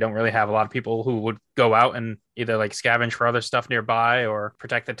going, we don't really have a lot of people who would go out and either like scavenge for other stuff nearby or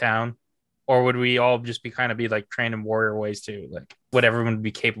protect the town. Or would we all just be like trained in warrior ways too? Like would everyone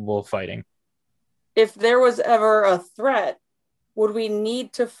be capable of fighting? If there was ever a threat, would we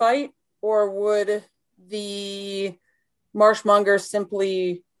need to fight, or would the marshmongers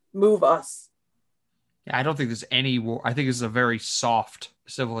simply move us? Yeah, I don't think there's any war. I think it's a very soft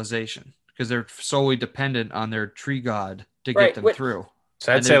civilization because they're solely dependent on their tree god to get them through.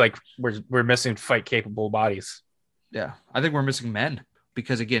 So I'd say like we're missing fight capable bodies. Yeah, I think we're missing men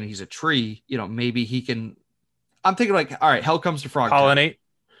because again, he's a tree. Maybe he can. I'm thinking like, all right, hell comes to Frogtown. Pollinate.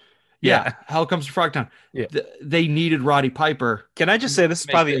 Yeah, hell comes to Frogtown. Yeah, they needed Roddy Piper. Can I just say this is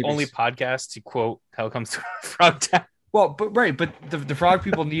probably the only podcast to quote "Hell comes to Frogtown"? Well, but the frog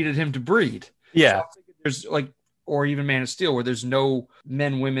people needed him to breed. Yeah, so there's like, or even Man of Steel, where there's no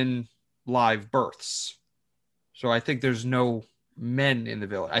men, women, live births. So I think there's no men in the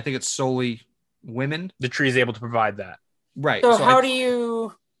village. I think it's solely women. The tree is able to provide that. Right. So how do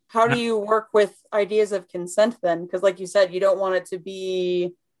you work with ideas of consent then? Because like you said, you don't want it to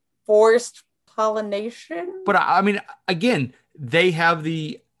be forced pollination. But I mean, again,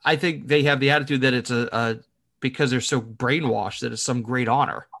 I think they have the attitude that it's a because they're so brainwashed that it's some great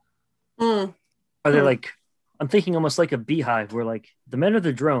honor. Are they like, I'm thinking almost like a beehive where like the men are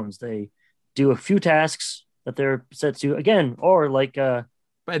the drones. They do a few tasks that they're set to again, or like, and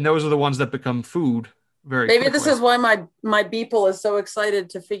those are the ones that become food very maybe quickly. This is why my beeple is so excited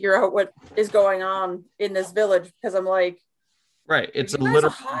to figure out what is going on in this village, because I'm like, right, it's a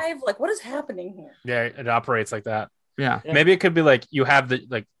little hive. Like, what is happening here? Yeah, it operates like that. Yeah. Maybe it could be like you have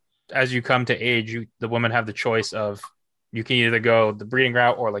as you come to age, the women have the choice of you can either go the breeding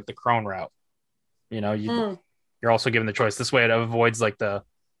route or like the crone route. You're also given the choice. This way, it avoids like the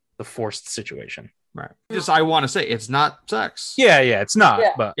forced situation. Right. Just I want to say it's not sex. Yeah, it's not.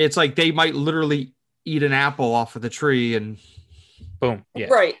 Yeah. But it's like they might literally eat an apple off of the tree and boom. Yeah.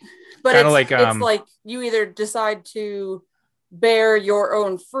 Right. But it's like you either decide to bear your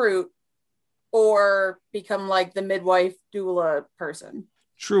own fruit or become like the midwife doula person.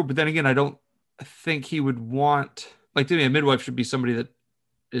 True, but then again, I don't think he would want, like, to me, a midwife should be somebody that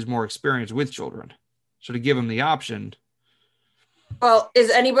is more experienced with children. So to give him the option. Well,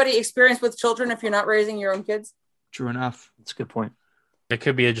 is anybody experienced with children if you're not raising your own kids? True enough. That's a good point. It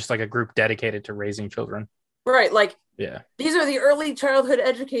could be just like a group dedicated to raising children. Right. Like, yeah, these are the early childhood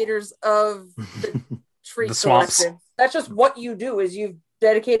educators of the tree the swamps. Collective. That's just what you do, is you've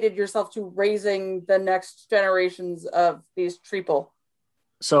dedicated yourself to raising the next generations of these treeple.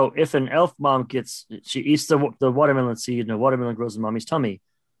 So if an elf mom she eats the watermelon seed and the watermelon grows in mommy's tummy,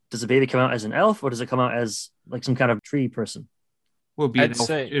 does the baby come out as an elf or does it come out as like some kind of tree person? Well,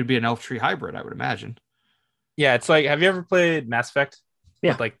 it would be an elf tree hybrid, I would imagine. Yeah, it's like, have you ever played Mass Effect?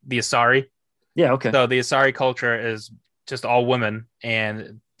 Yeah. With, like the Asari? Yeah, okay. So the Asari culture is just all women,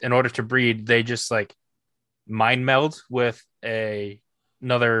 and in order to breed, they just like mind meld with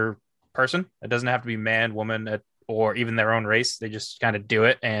another person. It doesn't have to be man, woman, or even their own race. They just kind of do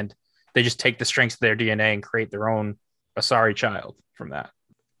it, and they just take the strengths of their DNA and create their own Asari child from that.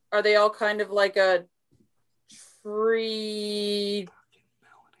 Are they all kind of like a tree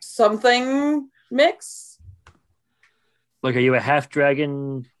something mix? Like, are you a half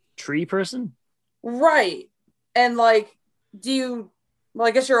dragon tree person? Right. And like,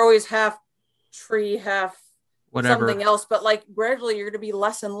 I guess you're always half tree, half whatever, something else, but like gradually you're going to be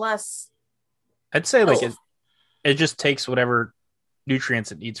less and less. I'd say like it just takes whatever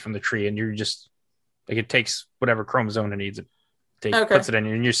nutrients it needs from the tree, and you're just like, it takes whatever chromosome it needs, puts it in,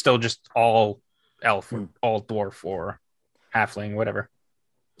 and you're still just all elf or all dwarf or halfling, whatever.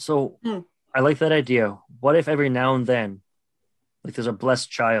 So I like that idea. What if every now and then, like, there's a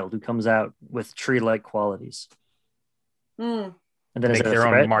blessed child who comes out with tree-like qualities, and then make their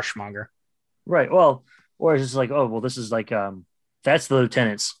own marshmonger, right? Well, or it's just like, oh, well, this is like that's the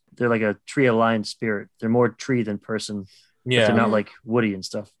lieutenants. They're like a tree-aligned spirit. They're more tree than person. But they're Yeah. not like woody and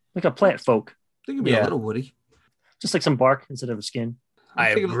stuff. Like a plant folk. They can be a little woody. Just like some bark instead of a skin. I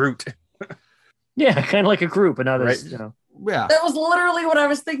have Groot. Yeah, kind of like a group, but not Right. as, Yeah. That was literally what I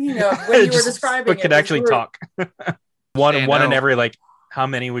was thinking of when you were describing but it. could was actually Groot. talk. one Stand in out. every, like, how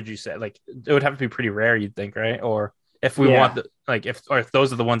many would you say? Like, it would have to be pretty rare, you'd think, right? Or if we Yeah. want the, like, if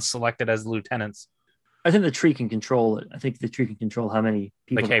those are the ones selected as the lieutenants, I think the tree can control it. I think the tree can control how many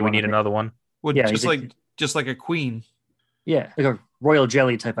people. like, hey, they we wanna need make. another one. Well, Yeah, just like a queen. Yeah, like a royal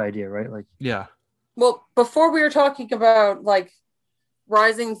jelly type idea, right? Like, Yeah. Well, before we were talking about like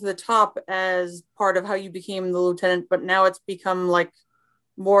rising to the top as part of how you became the lieutenant, but now it's become like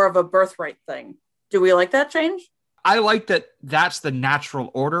more of a birthright thing. Do we like that change? I like that that's the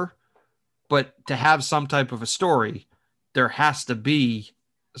natural order, but to have some type of a story, there has to be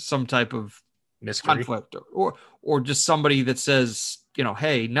some type of Mystery. conflict or just somebody that says,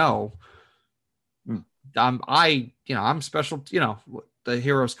 hey, no, I'm special, the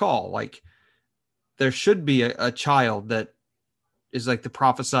hero's call. Like there should be a child that is like the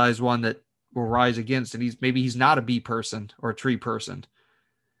prophesized one that will rise against, and he's not a bee person or a tree person.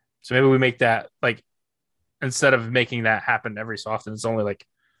 So maybe we make that, like, instead of making that happen every so often, it's only like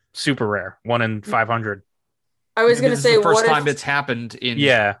super rare, 1 in 500. I was going to This is say, the first what time if it's happened in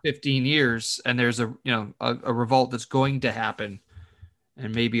 15 years, and there's a revolt that's going to happen,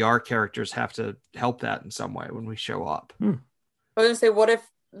 and maybe our characters have to help that in some way when we show up. I was going to say, what if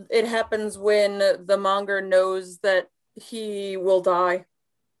it happens when the monger knows that he will die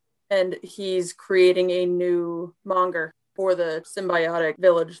and he's creating a new monger for the symbiotic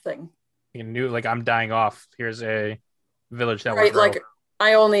village thing? You knew, like, I'm dying off. Here's a village that Right, will grow. like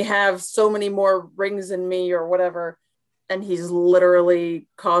I only have so many more rings in me or whatever, and he's literally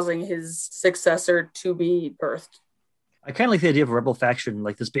causing his successor to be birthed. I kind of like the idea of a rebel faction.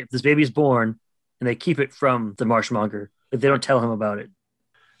 Like this baby's born, and they keep it from the Marshmonger. Like they don't tell him about it.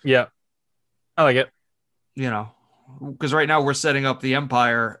 Yeah, I like it. Because right now we're setting up the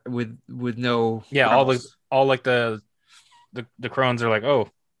empire with no. Yeah, all like the crones are like, oh,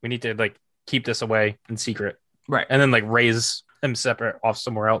 we need to like keep this away in secret, right, and then like raise them separate off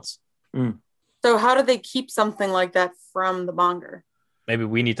somewhere else. So how do they keep something like that from the monger? Maybe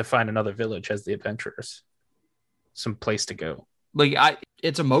we need to find another village as the adventurers, some place to go. Like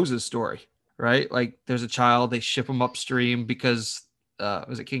it's a Moses story, right? Like there's a child, they ship him upstream because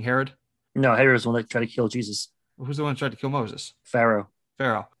was it King Herod? No, Herod's the one that tried to kill Jesus. Who's the one that tried to kill Moses? Pharaoh.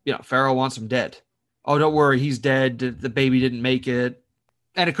 Pharaoh wants him dead. Oh, don't worry, he's dead. The baby didn't make it.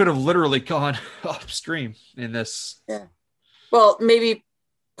 And it could have literally gone upstream in this. Yeah. Well, maybe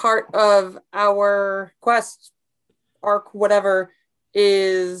part of our quest arc, whatever,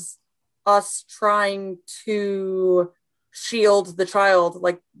 is us trying to shield the child.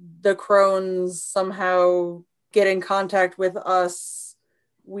 Like the crones somehow get in contact with us.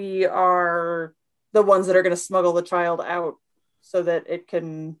 We are the ones that are going to smuggle the child out so that it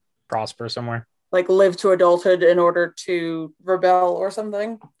can prosper somewhere, like live to adulthood in order to rebel or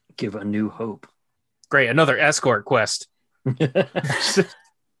something. Give a new hope. Great, another escort quest.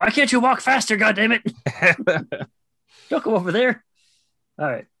 Why can't you walk faster, goddammit? Don't go over there. All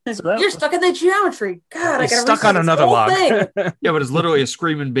right. So You're stuck in the geometry. God, I He's gotta stuck reset on this another whole log. thing. Yeah, but it's literally a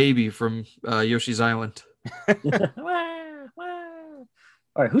screaming baby from Yoshi's Island.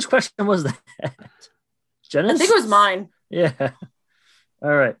 All right, whose question was that? Jenna's? I think it was mine. Yeah.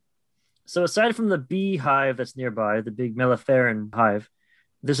 All right. So aside from the bee hive that's nearby, the big Melliferaran hive,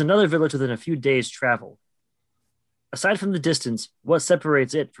 there's another village within a few days' travel. Aside from the distance, what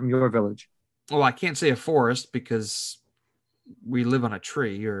separates it from your village? Well, I can't say a forest because we live on a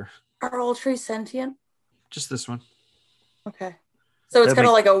tree, or Are all trees sentient? just this one. Okay. So it's That'd kind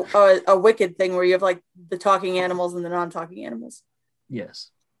of like a wicked thing where you have like the talking animals and the non-talking animals. Yes.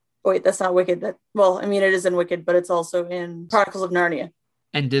 Oh, wait, that's not Wicked. Well, I mean, it is in Wicked, but it's also in Chronicles of Narnia.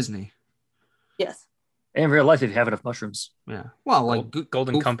 And Disney. Yes. And in real life, if you have enough mushrooms. Yeah. Well, like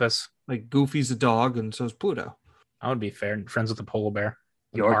Golden Compass. Like Goofy's a dog, and so is Pluto. I would be fair. Friends with the polar bear.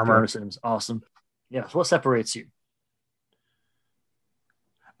 Your armor. armor is awesome. Yeah. So what separates you?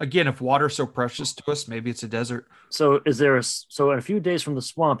 Again, if water's so precious to us, maybe it's a desert. So in a few days from the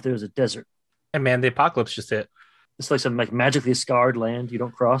swamp, there's a desert. Hey man, the apocalypse just hit. It's like some like magically scarred land you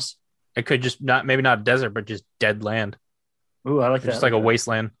don't cross. It could just maybe not desert, but just dead land. Ooh, I like that. Just like a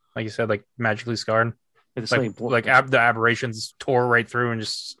wasteland, like you said, like magically scarred. Like The aberrations tore right through and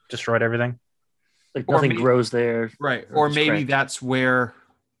just destroyed everything. Like nothing grows there. Right. Or maybe that's where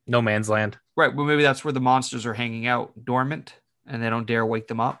no man's land. Right. Well, maybe that's where the monsters are hanging out dormant and they don't dare wake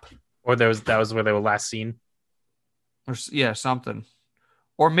them up. Or that was where they were last seen. Or something.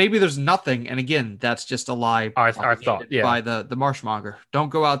 Or maybe there's nothing, and again, that's just a lie. Our thought, yeah. By the marshmonger. Don't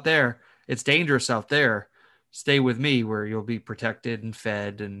go out there. It's dangerous out there. Stay with me, where you'll be protected and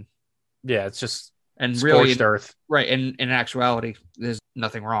fed, and Yeah, it's just and really, scorched earth. right? And in actuality, there's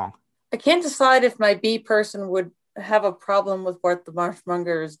nothing wrong. I can't decide if my bee person would have a problem with what the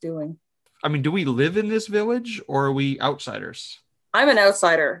marshmonger is doing. I mean, do we live in this village, or are we outsiders? I'm an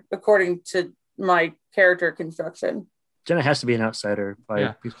outsider, according to my character construction. Jenna has to be an outsider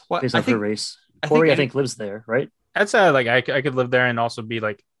based on her race. Corey, I think, lives there, right? I'd say like I could live there and also be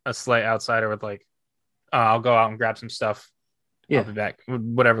like a slight outsider with like, I'll go out and grab some stuff. Yeah. I'll be back.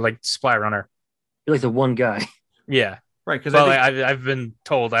 Whatever, like supply runner. You're like the one guy. Yeah. Right. Because I've been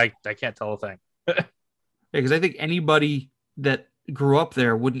told I can't tell a thing. Because I think anybody that grew up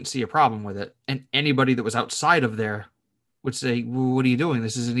there wouldn't see a problem with it. And anybody that was outside of there would say, well, what are you doing?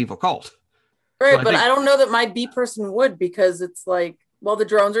 This is an evil cult. Right, So but I don't know that my bee person would, because it's like, well, the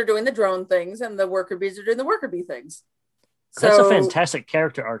drones are doing the drone things and the worker bees are doing the worker bee things. That's a fantastic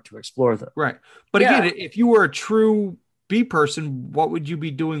character arc to explore, though. Right. But again, if you were a true bee person, what would you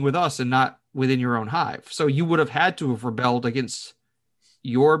be doing with us and not within your own hive? So you would have had to have rebelled against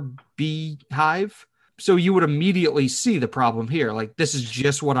your bee hive. So you would immediately see the problem here. Like, this is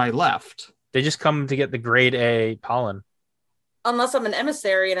just what I left. They just come to get the grade A pollen. Unless I'm an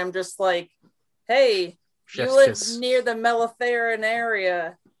emissary and I'm just like, hey, Chef's you live kiss. near the Melliferaran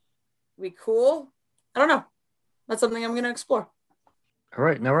area. We cool? I don't know. That's something I'm going to explore. All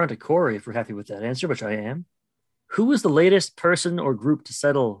right, now we're on to Corey, if we're happy with that answer, which I am. Who was the latest person or group to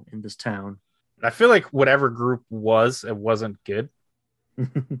settle in this town? I feel like whatever group was, it wasn't good.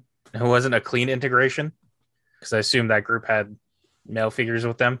 It wasn't a clean integration, because I assume that group had male figures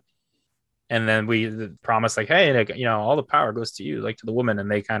with them. And then we promised, like, hey, like, all the power goes to you, like to the woman. And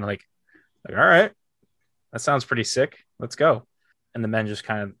they kind of like, all right, that sounds pretty sick. Let's go. And the men just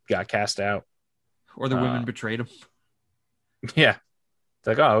kind of got cast out. Or the women betrayed him. Yeah. It's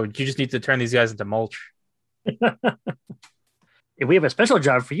like, oh, you just need to turn these guys into mulch. We have a special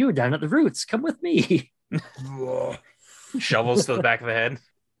job for you down at the roots. Come with me. Shovels to the back of the head.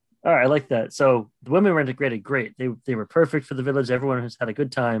 All right, I like that. So the women were integrated great. They were perfect for the village. Everyone has had a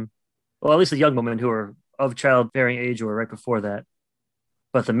good time. Well, at least the young women who were of childbearing age or right before that.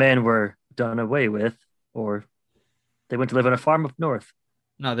 But the men were done away with, or they went to live on a farm up north.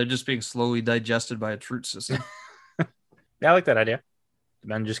 No, they're just being slowly digested by a root system. Yeah, I like that idea. The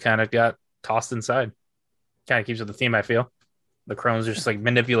men just kind of got tossed inside. Kind of keeps with the theme, I feel. The crones are just like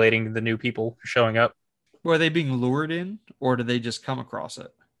manipulating the new people showing up. Were they being lured in, or did they just come across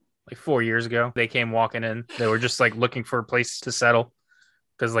it? Like 4 years ago, they came walking in. They were just like looking for a place to settle,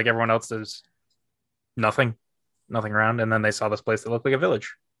 because like everyone else, there's nothing around. And then they saw this place that looked like a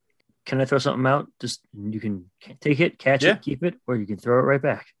village. Can I throw something out? Just, you can take it, catch Yeah. it, keep it, or you can throw it right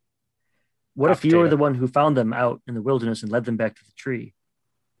back. What if you were the one who found them out in the wilderness and led them back to the tree?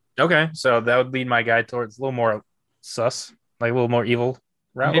 Okay, so that would lead my guy towards a little more sus, like a little more evil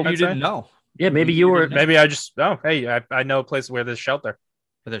route. Maybe I'd you say. didn't know. Yeah, maybe you were. Maybe I just, hey, I know a place where there's shelter.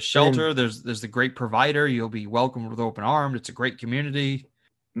 But there's shelter. There's the great provider. You'll be welcomed with open arms. It's a great community.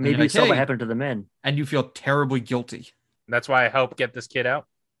 Maybe you're you saw like, what hey. happened to the men. And you feel terribly guilty. That's why I helped get this kid out.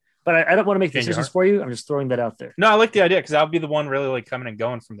 But I don't want to make Change your decisions heart. for you. I'm just throwing that out there. No, I like the idea, because I'll be the one really like coming and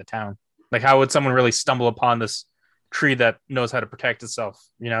going from the town. Like, how would someone really stumble upon this tree that knows how to protect itself?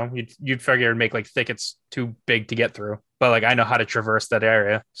 You'd figure it'd make like thickets too big to get through, but like I know how to traverse that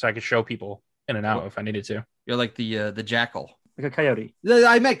area, so I could show people in and out if I needed to. You're like the jackal. Like a coyote.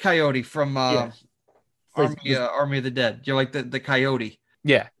 I met Coyote from Yeah. Army of the Dead. You're like the coyote.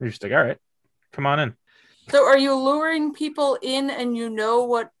 Yeah, you're just like, all right, come on in. So are you luring people in and you know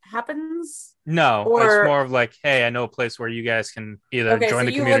what happens? No, Or- it's more of like, hey, I know a place where you guys can either Okay, so join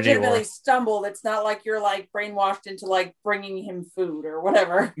the you community legitimately or. stumbled. It's not like you're like brainwashed into like bringing him food or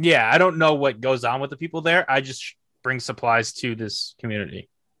whatever. Yeah, I don't know what goes on with the people there. I just bring supplies to this community.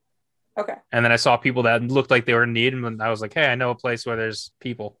 Okay. And then I saw people that looked like they were in need, and I was like, hey, I know a place where there's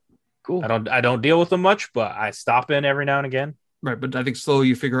people. Cool. I don't deal with them much, but I stop in every now and again. Right, but I think slowly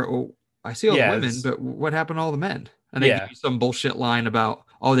you figure out, oh, I see all Yeah, the women, it's- but what happened to all the men? And they Yeah. give you some bullshit line about,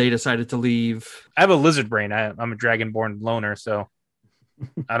 oh, they decided to leave. I have a lizard brain. I'm a dragonborn loner, so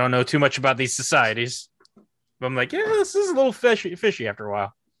I don't know too much about these societies. But I'm like, yeah, this is a little fishy after a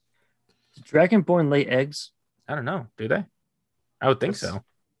while. Does Dragonborn lay eggs? I don't know. Do they? I would think That's- so.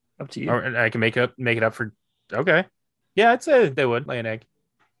 Up to you. Or I can make it up for. Okay. Yeah, I'd say they would lay an egg.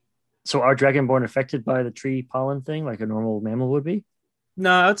 So are Dragonborn affected by the tree pollen thing like a normal mammal would be?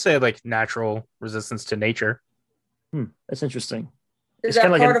 No, I'd say like natural resistance to nature. That's interesting. Is It's that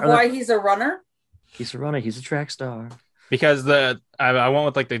kinda like part an- of why he's a runner? He's a runner. He's a track star. Because I went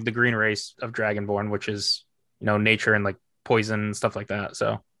with like the green race of Dragonborn, which is nature and like poison and stuff like that.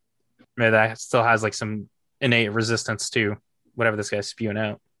 So maybe that still has like some innate resistance to whatever this guy's spewing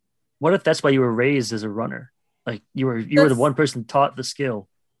out. What if that's why you were raised as a runner? Like you were the That's- one person taught the skill.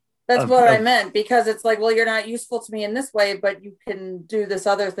 That's Of- what I of- meant, because it's like, well, you're not useful to me in this way, but you can do this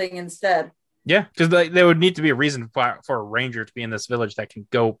other thing instead. Yeah, because there would need to be a reason for a ranger to be in this village that can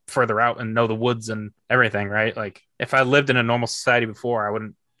go further out and know the woods and everything, right? Like if I lived in a normal society before, I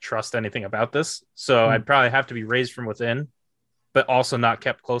wouldn't trust anything about this. So I'd probably have to be raised from within, but also not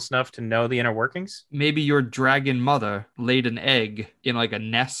kept close enough to know the inner workings. Maybe your dragon mother laid an egg in like a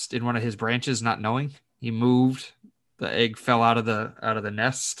nest in one of his branches, not knowing. He moved, the egg fell out of the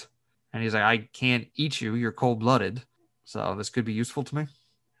nest, and he's like, I can't eat you, you're cold-blooded. So this could be useful to me.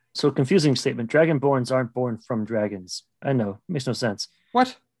 So confusing statement. Dragonborns aren't born from dragons. I know. Makes no sense.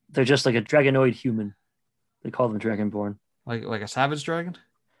 What? They're just like a dragonoid human. They call them dragonborn. Like a savage dragon?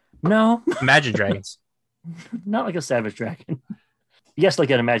 No, Imagine dragons. not like a savage dragon. Yes, like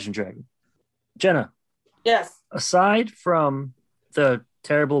an imagined dragon. Jenna, Yes. aside from the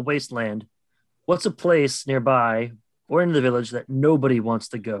terrible wasteland, what's a place nearby or in the village that nobody wants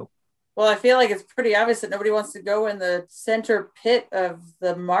to go? Well, I feel like it's pretty obvious that nobody wants to go in the center pit of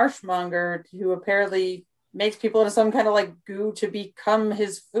the marshmonger, who apparently makes people into some kind of like goo to become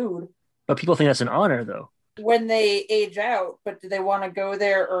his food But people think that's an honor, though. when they age out. But do they want to go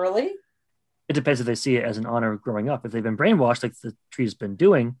there early? It depends if they see it as an honor growing up. If they've been brainwashed, like the tree's been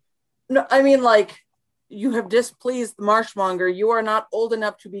doing, No, I mean, like, you have displeased the marshmonger. You are not old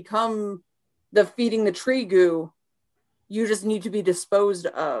enough to become the feeding the tree goo. You just need to be disposed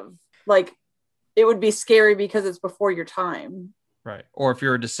of. Like, it would be scary because it's before your time. Right. Or if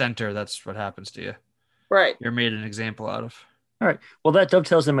you're a dissenter, that's what happens to you. Right. You're made an example out of. all right. Well, that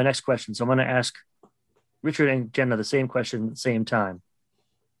dovetails in my next question. So I'm going to ask Richard and Jenna the same question at the same time.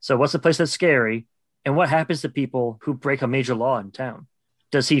 So what's the place that's scary? And what happens to people who break a major law in town?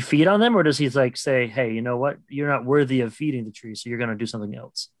 Does he feed on them, or does he like say, hey, you know what? You're not worthy of feeding the tree, so you're going to do something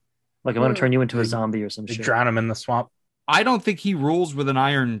else. Like I'm going to turn you into a zombie or some They shit. drown him in the swamp. I don't think he rules with an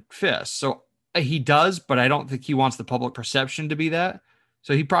iron fist. So he does, but I don't think he wants the public perception to be that.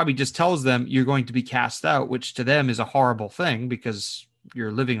 So he probably just tells them you're going to be cast out, which to them is a horrible thing because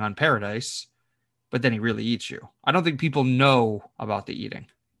you're living on paradise. But then he really eats you. I don't think people know about the eating.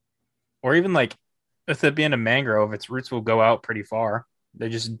 Or even like with it being a mangrove, its roots will go out pretty far. They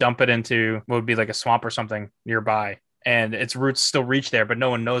just dump it into what would be like a swamp or something nearby, and its roots still reach there, but no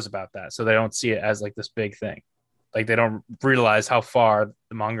one knows about that. So they don't see it as like this big thing. Like they don't realize how far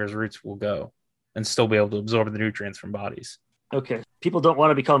the monger's roots will go and still be able to absorb the nutrients from bodies. Okay. People don't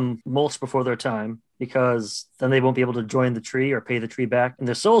want to become mulch before their time because then they won't be able to join the tree or pay the tree back, and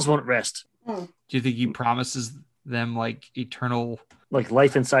their souls won't rest. Do you think he promises them like eternal? Like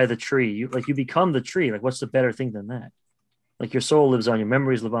life inside the tree. You become the tree. Like, what's the better thing than that? Like, your soul lives on, your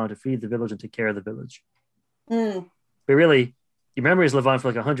memories live on to feed the village and take care of the village. Mm. But really, your memories live on for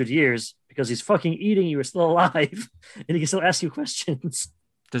like 100 years because he's fucking eating you. You're still alive, and he can still ask you questions.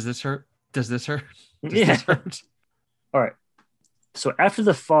 Does this hurt? Does this hurt? Does Yeah. this hurt? All right. So after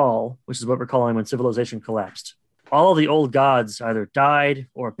the fall, which is what we're calling when civilization collapsed, all the old gods either died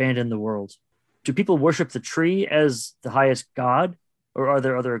or abandoned the world. Do people worship the tree as the highest god, or are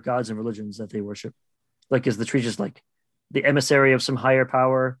there other gods and religions that they worship? Like, is the tree just like the emissary of some higher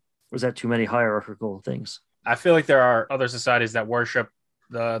power, or is that too many hierarchical things? I feel like there are other societies that worship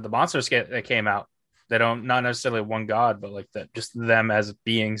the monsters that came out. They don't, not necessarily one god, but like that, just them as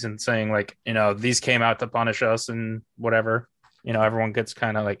beings, and saying like, these came out to punish us and whatever. Everyone gets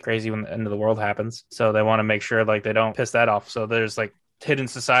kind of like crazy when the end of the world happens. So they want to make sure like they don't piss that off. So there's like hidden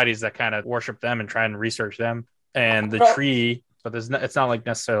societies that kind of worship them and try and research them. And the tree, but it's not like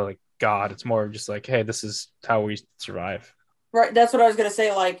necessarily like God. It's more just like, hey, this is how we survive. Right. That's what I was going to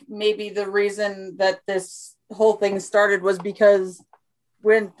say. Like, maybe the reason that this whole thing started was because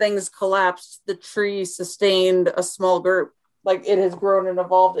when things collapsed, the tree sustained a small group. Like, it has grown and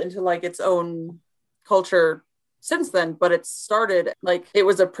evolved into like its own culture since then, but it started like it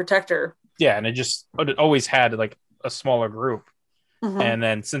was a protector. Yeah, and it always had like a smaller group. Mhm. And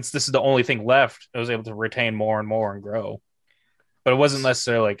then since this is the only thing left, it was able to retain more and more and grow. But it wasn't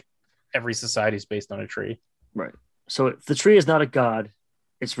necessarily like every society is based on a tree. Right. So if the tree is not a god,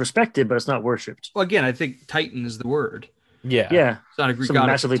 it's respected, but it's not worshipped. Well, again, I think Titan is the word. Yeah. Yeah. It's not a Greek Some god.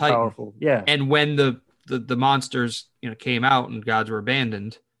 massively It's Titan. powerful. Yeah. And when the monsters came out and gods were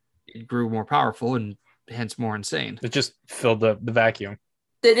abandoned, it grew more powerful and hence more insane. It just filled the vacuum.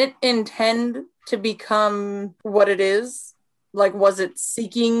 Did it intend to become what it is? Like, was it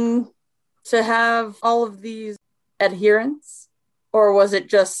seeking to have all of these adherents? Or was it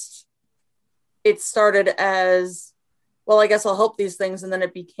just, it started as, well, I guess I'll help these things, and then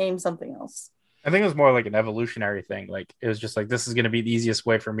it became something else? I think it was more like an evolutionary thing. Like it was just like, this is going to be the easiest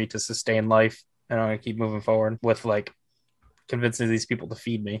way for me to sustain life, and I'm going to keep moving forward with like convincing these people to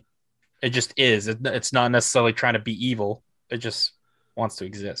feed me. It just is. It's not necessarily trying to be evil. It just wants to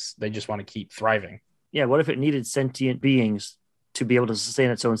exist. They just want to keep thriving. Yeah, what if it needed sentient beings to be able to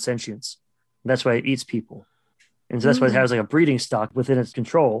sustain its own sentience? That's why it eats people. And so that's why it has like a breeding stock within its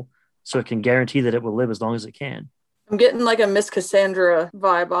control, so it can guarantee that it will live as long as it can. I'm getting like a Miss Cassandra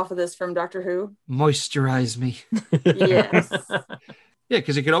vibe off of this from Doctor Who. Moisturize me. Yes. Yeah,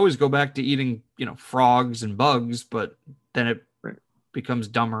 because it could always go back to eating, frogs and bugs, but then it becomes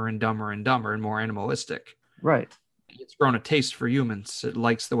dumber and dumber and dumber and more animalistic. Right. It's grown a taste for humans. It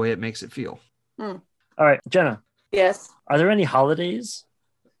likes the way it makes it feel. All right, Jenna. Yes. Are there any holidays?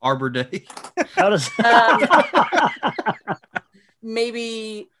 Arbor Day. How does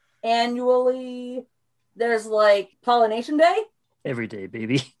maybe annually there's like Pollination Day? Every day,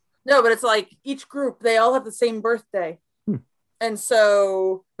 baby. No, but it's like each group, they all have the same birthday. And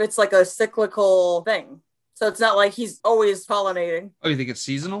so it's like a cyclical thing. So it's not like he's always pollinating. Oh, you think it's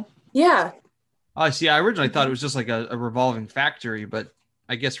seasonal? Yeah. I see. I originally thought it was just like a revolving factory, but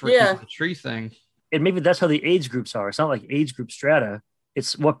I guess for keeping the tree thing. And maybe that's how the age groups are. It's not like age group strata.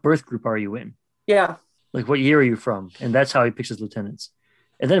 It's what birth group are you in? Yeah. Like what year are you from? And that's how he picks his lieutenants.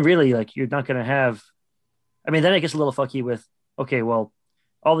 And then really like you're not going to have, I mean, then it gets a little fucky with, okay, well,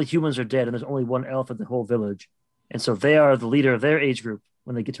 all the humans are dead and there's only one elf in the whole village. And so they are the leader of their age group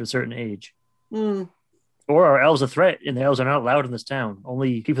when they get to a certain age. Or are elves a threat? And the elves are not allowed in this town.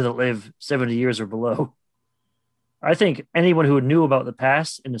 Only people that live 70 years or below. I think anyone who knew about the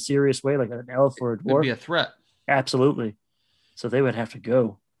past in a serious way, like an elf or a dwarf, would be a threat. Absolutely. So they would have to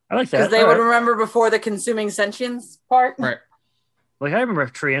go. I like that. Because they would remember before the consuming sentience part. Right. Like I remember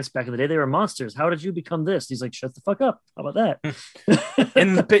treants back in the day, they were monsters. How did you become this? He's like, shut the fuck up. How about that?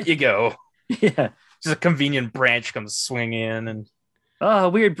 In the pit you go. Yeah. Just a convenient branch comes swinging in and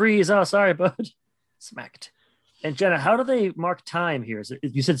weird breeze. Oh, sorry, bud. Smacked. And Jenna, how do they mark time here? Is it,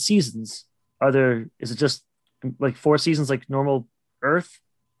 you said seasons. Is it just like 4 seasons like normal Earth?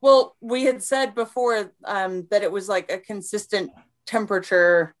 Well, we had said before that it was like a consistent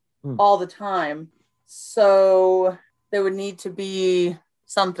temperature all the time. So there would need to be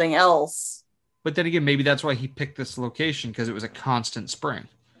something else. But then again, maybe that's why he picked this location, because it was a constant spring.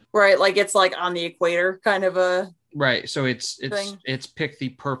 Right, like it's like on the equator kind of a right. So it's thing. It's picked the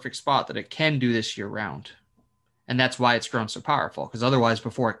perfect spot that it can do this year round. And that's why it's grown so powerful, because otherwise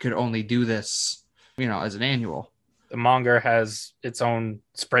before it could only do this, as an annual. the manga has its own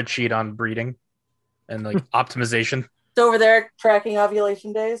spreadsheet on breeding and like optimization. It's over there tracking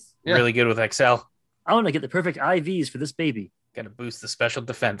ovulation days. Yeah. Really good with Excel. I want to get the perfect IVs for this baby. Got to boost the special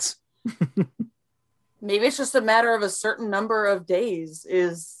defense. Maybe it's just a matter of a certain number of days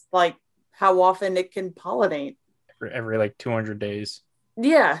is like how often it can pollinate. Every like 200 days.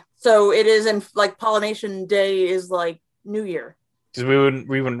 Yeah. So it is in like pollination day is like New Year. Because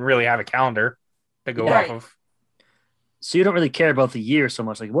we wouldn't really have a calendar to go Right. off of. So you don't really care about the year so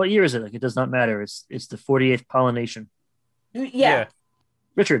much. Like, what year is it? Like, it does not matter. It's the 48th pollination. Yeah.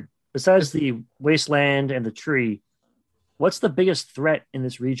 Richard, besides the wasteland and the tree, what's the biggest threat in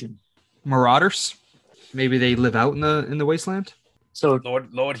this region? Marauders. Maybe they live out in the wasteland. So Lord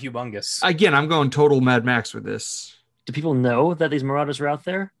Humongous. Again, I'm going total Mad Max with this. do people know that these marauders are out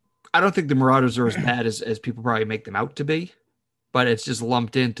there? I don't think the Marauders are as bad as people probably make them out to be, but it's just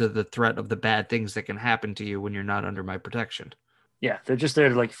lumped into the threat of the bad things that can happen to you when you're not under my protection. Yeah, they're just there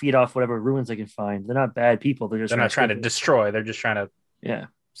to like feed off whatever ruins they can find. They're not bad people. They're They're not trying to destroy. They're just trying to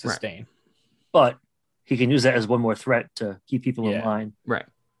sustain. But he can use that as one more threat to keep people in line. Right.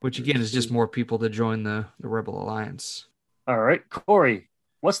 Which again is just more people to join the Rebel Alliance. All right, Corey,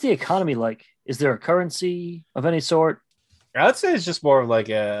 what's the economy like? Is there a currency of any sort? I'd say it's just more of like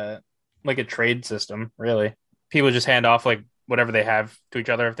a trade system, really. People just hand off like whatever they have to each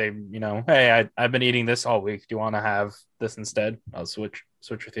other. If they, hey, I've been eating this all week. Do you want to have this instead? I'll switch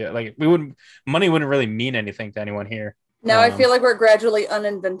with you. Like money wouldn't really mean anything to anyone here. Now I feel like we're gradually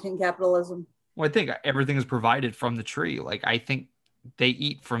uninventing capitalism. Well, I think everything is provided from the tree. Like, I think they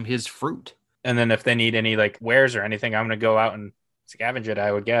eat from his fruit. And then if they need any like wares or anything, I'm going to go out and scavenge it,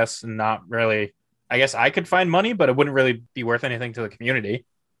 I would guess. And not really, I guess I could find money, but it wouldn't really be worth anything to the community.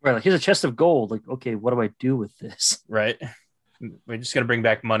 Right, like here's a chest of gold. Like, okay, what do I do with this? Right. We're just going to bring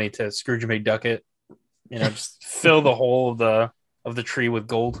back money to Scrooge McDucket, just fill the whole of the tree with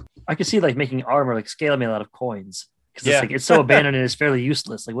gold. I could see like making armor, like scale mail out of coins. Because it's so abandoned and it's fairly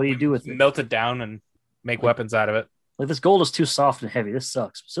useless. Like, what do you do with it? Melt it down and Make weapons out of it. Like this gold is too soft and heavy. This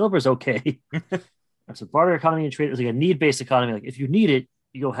sucks. Silver's okay. It's a barter economy and trade. It's like a need-based economy. Like if you need it,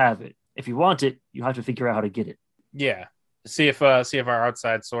 you go have it. If you want it, you have to figure out how to get it. Yeah. See if our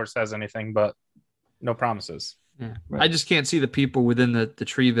outside source has anything, but no promises. Yeah. Right. I just can't see the people within the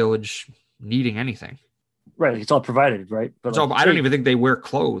tree village needing anything. Right, like it's all provided, right? But So like, I don't even think they wear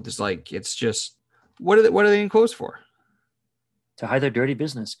clothes. Like it's just what are they in clothes for? to hide their dirty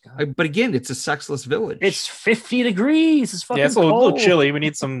business. God. But again, it's a sexless village. It's 50 degrees. It's fucking Yeah, it's a little chilly. We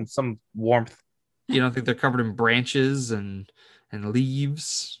need some warmth. You don't think they're covered in branches and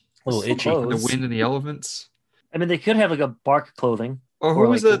leaves, A little So itchy. close. the wind and the elements? I mean, they could have like a bark clothing. Or who Or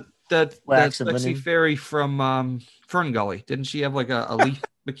was like that flax and sexy linen. fairy from Fern Gully? Didn't she have like a leaf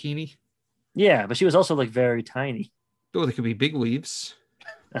bikini? Yeah, but she was also like very tiny. Oh, they could be big leaves.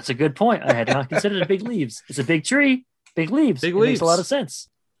 That's a good point. I had not considered the big leaves. It's a big tree, big leaves. Big It makes leaves. a lot of sense.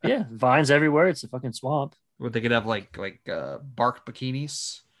 Yeah, vines everywhere. It's a fucking swamp. Or they could have like bark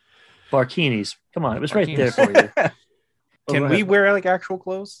bikinis. Barkinis. Come on, it was right Barkinis. there for you. Oh, Can go we ahead. wear like actual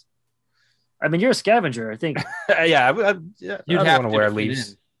clothes? I mean, you're a scavenger. I think. Yeah, I You'd don't have want to wear fit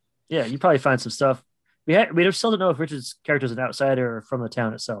leaves. in. Yeah, you probably find some stuff. We still don't know if Richard's character is an outsider or from the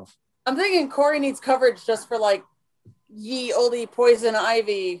town itself. I'm thinking Corey needs coverage just for like ye olde poison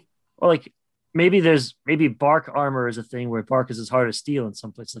ivy. Or like maybe bark armor is a thing where bark is as hard as steel in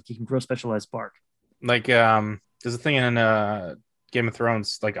some places. Like you can grow specialized bark. Like there's a thing in Game of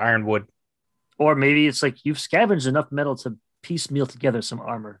Thrones, like ironwood. Or maybe it's like you've scavenged enough metal to piecemeal together some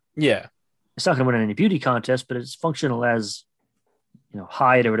armor. Yeah. It's not going to win any beauty contest, but it's functional as,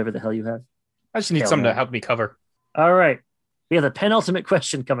 hide or whatever the hell you have. I just need Hell something no. to help me cover. All right. We have the penultimate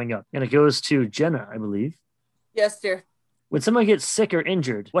question coming up, and it goes to Jenna, I believe. Yes, dear. When someone gets sick or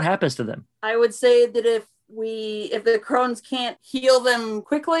injured, what happens to them? I would say that if the Crohn's can't heal them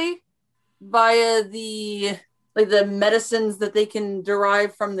quickly via the medicines that they can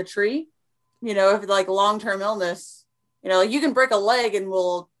derive from the tree, if like long-term illness, you can break a leg and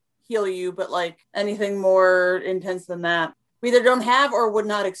we'll heal you, but like anything more intense than that, we either don't have or would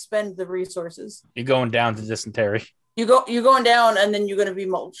not expend the resources. You're going down to dysentery. You're going down and then you're going to be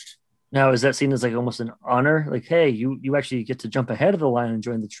mulched. Now, is that seen as like almost an honor? Like, hey, you actually get to jump ahead of the line and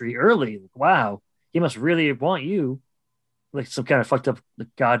join the tree early. Like, wow, he must really want you. Like some kind of fucked up like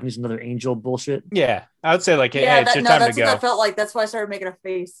God needs another angel bullshit. Yeah. I would say like, hey, Yeah, it's your time that's to what go. that felt like. That's why I started making a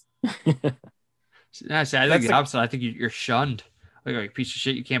face. I think the opposite. I think you're shunned. Like a piece of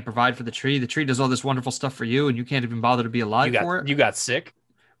shit. You can't provide for the tree. The tree does all this wonderful stuff for you, and you can't even bother to be alive for it. You got sick.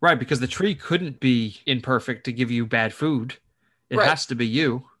 Right, because the tree couldn't be imperfect to give you bad food. It Right. has to be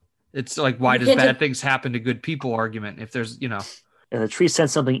you. It's like, why You does can't bad just- things happen to good people argument? If there's, And the tree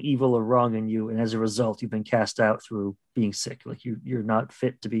sensed something evil or wrong in you, and as a result, you've been cast out through being sick. Like you're not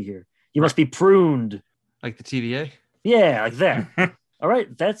fit to be here. You must be pruned. like the TVA. Yeah, like that. All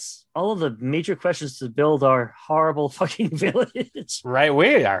right, that's all of the major questions to build our horrible fucking village. Right,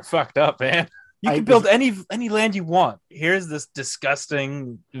 we are fucked up, man. You I- can build any land you want. Here's this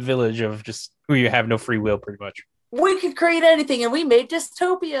disgusting village of just who you have no free will, pretty much. We could create anything, and we made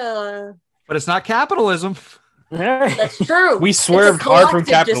dystopia. But it's not capitalism. All right. That's true. We It's a swerved hard from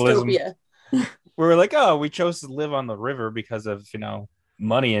collective capitalism. dystopia. We were like, oh, we chose to live on the river because of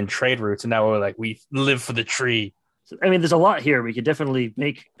money and trade routes, and now we're like, we live for the tree. I mean, there's a lot here. We could definitely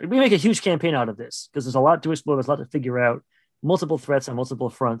make a huge campaign out of this because there's a lot to explore. There's a lot to figure out. Multiple threats on multiple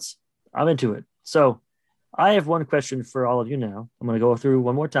fronts. I'm into it. So I have one question for all of you now. I'm going to go through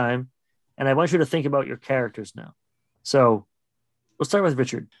one more time, and I want you to think about your characters now. So we'll start with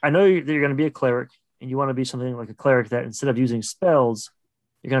Richard. I know that you're going to be a cleric, and you want to be something like a cleric that instead of using spells,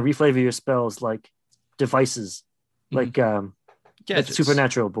 you're going to reflavor your spells like devices, like like Gadgets.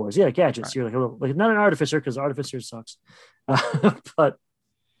 supernatural boys. Yeah, gadgets. Right. You're like a little, like not an artificer because artificer sucks, but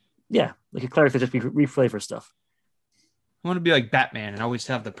yeah, like a cleric that just reflavor stuff. I want to be like Batman and always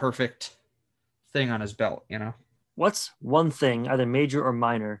have the perfect thing on his belt, What's one thing, either major or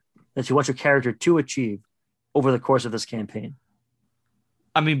minor, that you want your character to achieve over the course of this campaign?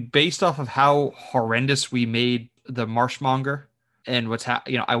 I mean, based off of how horrendous we made the Marshmonger and what's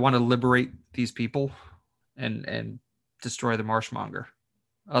I want to liberate these people and destroy the Marshmonger.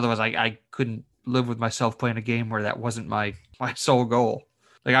 Otherwise, I couldn't live with myself playing a game where that wasn't my sole goal.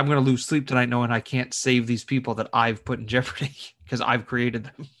 Like, I'm going to lose sleep tonight knowing I can't save these people that I've put in jeopardy because I've created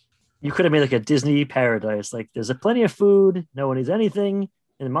them. You could have made like a Disney paradise. Like there's plenty of food, no one needs anything,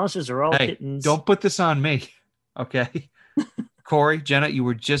 and the monsters are all Hey, kittens. don't put this on me, okay? Corey, Jenna, you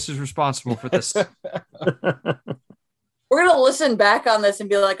were just as responsible for this. We're gonna listen back on this and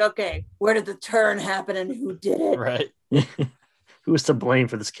be like, okay, where did the turn happen and who did it? Right. Who is to blame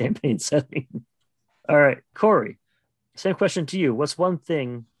for this campaign setting? All right, Corey, same question to you. What's one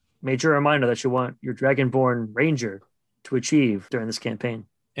thing, major or minor, that you want your Dragonborn Ranger to achieve during this campaign?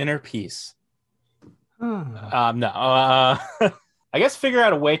 Inner peace. Hmm. No. I guess figure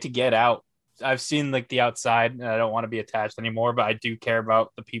out a way to get out. I've seen like the outside, and I don't want to be attached anymore. But I do care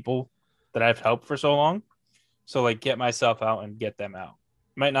about the people that I've helped for so long. So like, get myself out and get them out.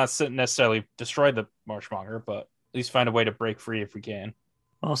 Might not necessarily destroy the Marshmonger, but at least find a way to break free if we can.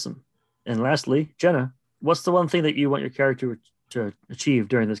 Awesome. And lastly, Jenna, what's the one thing that you want your character to achieve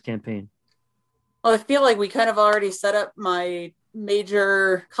during this campaign? Well, I feel like we kind of already set up my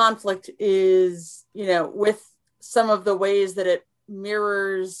major conflict is, with some of the ways that it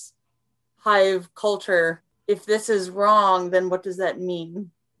mirrors hive culture. If this is wrong, then what does that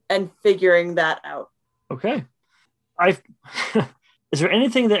mean? And figuring that out. Okay. Is there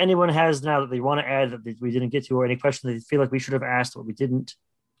anything that anyone has now that they want to add that we didn't get to, or any question they feel like we should have asked but we didn't?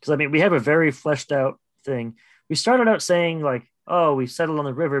 Because I mean, we have a very fleshed out thing. We started out saying like, oh, we settled on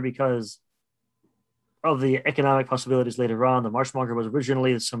the river because of the economic possibilities later on. The Marshmonger was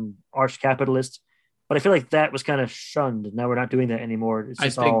originally some arch capitalist, but I feel like that was kind of shunned. And now we're not doing that anymore. It's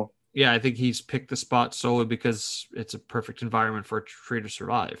just I think he's picked the spot solely because it's a perfect environment for a tree to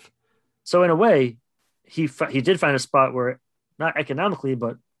survive. So in a way, he did find a spot where, not economically,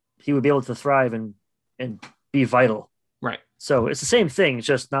 but he would be able to thrive and be vital. Right. So it's the same thing, it's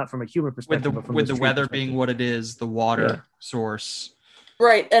just not from a human perspective. With the weather being what it is, the water source.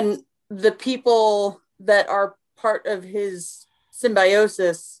 Right. And the people that are part of his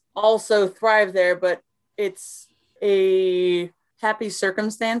symbiosis also thrive there, but it's a happy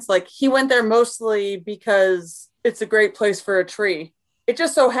circumstance. Like he went there mostly because it's a great place for a tree. It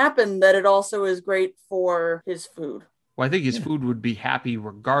just so happened that it also is great for his food. Well, I think his food would be happy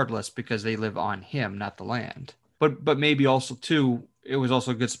regardless because they live on him, not the land. But maybe also, too, it was also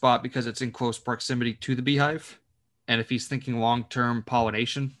a good spot because it's in close proximity to the beehive. And if he's thinking long-term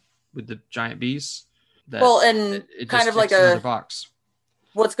pollination with the giant bees, it kind of like a box.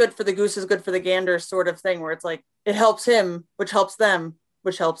 What's good for the goose is good for the gander sort of thing, where it's like it helps him, which helps them,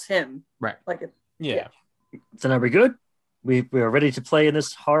 which helps him. Right. Like it. Yeah. So now we're good. We are ready to play in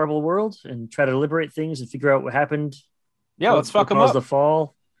this horrible world and try to liberate things and figure out what happened. Yeah, let's fuck them up. The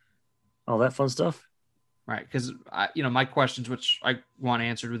fall, all that fun stuff. Right, because my questions, which I want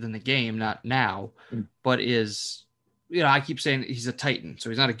answered within the game, not now, but is, I keep saying that he's a Titan, so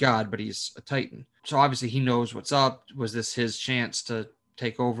he's not a god, but he's a Titan. So obviously he knows what's up. Was this his chance to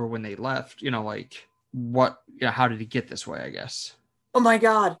take over when they left? How did he get this way? I guess. Oh my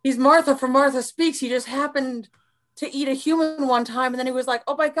God, he's Martha from Martha Speaks. He just happened to eat a human one time, and then he was like,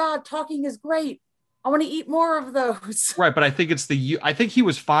 "Oh my God, talking is great. I want to eat more of those." Right, but I think I think he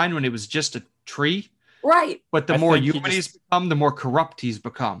was fine when it was just a tree. Right. But the more human he's become, the more corrupt he's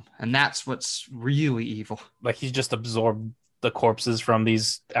become. And that's what's really evil. Like he's just absorbed the corpses from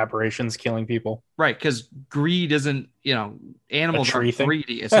these aberrations killing people. Right, because greed isn't, animals are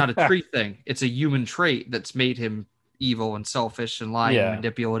greedy. It's not a tree thing. It's a human trait that's made him evil and selfish and lying and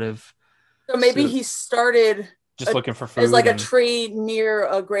manipulative. So maybe he started just looking for food. As like a tree near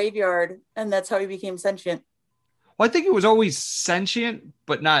a graveyard, and that's how he became sentient. Well, I think it was always sentient,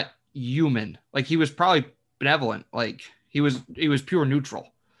 but not human. Like he was probably benevolent. Like he was pure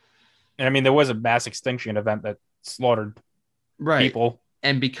neutral. And I mean, there was a mass extinction event that slaughtered people.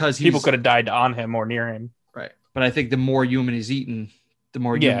 And because people could have died on him or near him. Right. But I think the more human he's eaten, the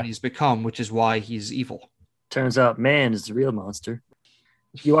more human he's become, which is why he's evil. Turns out man is the real monster.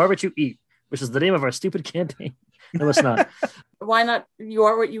 You are what you eat, which is the name of our stupid campaign. No, it's not. Why not? You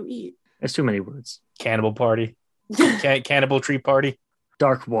are what you eat. There's too many words. Cannibal party. Cannibal tree party.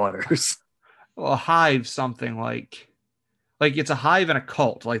 Dark waters. Well, a hive, something like it's a hive and a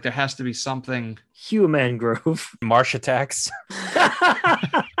cult. Like there has to be something. Human Grove. Marsh attacks.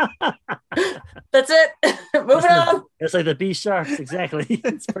 That's it. Moving on. It's like the bee sharks. Exactly.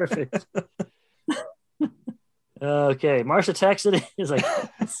 It's perfect. Okay, Marsh attacks it is like.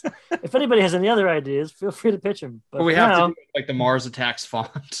 If anybody has any other ideas, feel free to pitch them. But we have to do like the Mars attacks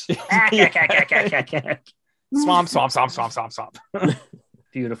font. Swamp, swamp, swamp, swamp, swamp, swamp.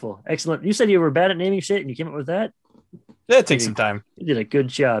 Beautiful. Excellent. You said you were bad at naming shit and you came up with that? That takes some time. You did a good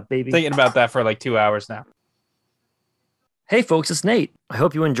job, baby. Thinking about that for like 2 hours now. Hey, folks, it's Nate. I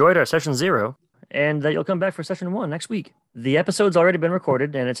hope you enjoyed our session 0 and that you'll come back for session 1 next week. The episode's already been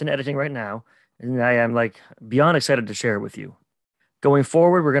recorded and it's in editing right now. And I am beyond excited to share it with you. Going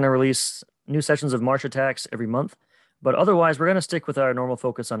forward, we're going to release new sessions of Marsh Attacks every month. But otherwise, we're going to stick with our normal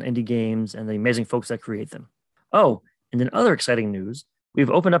focus on indie games and the amazing folks that create them. Oh, and in other exciting news, we've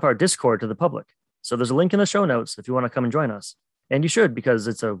opened up our Discord to the public. So there's a link in the show notes if you want to come and join us. And you should, because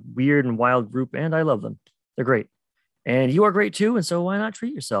it's a weird and wild group, and I love them. They're great. And you are great too, and so why not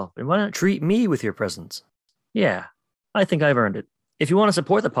treat yourself? And why not treat me with your presence? Yeah, I think I've earned it. If you want to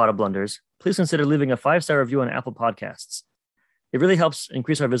support the Pot of Blunders, please consider leaving a 5-star review on Apple Podcasts. It really helps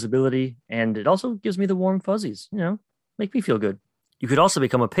increase our visibility, and it also gives me the warm fuzzies, make me feel good. You could also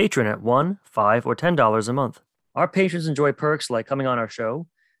become a patron at $1, $5, or $10 a month. Our patrons enjoy perks like coming on our show,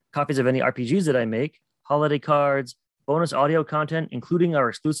 copies of any RPGs that I make, holiday cards, bonus audio content, including our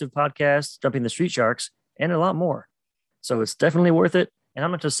exclusive podcast, Jumping the Street Sharks, and a lot more. So it's definitely worth it. And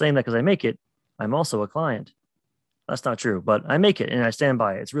I'm not just saying that because I make it. I'm also a client. That's not true, but I make it and I stand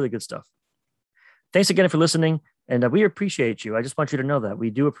by it. It's really good stuff. Thanks again for listening. And we appreciate you. I just want you to know that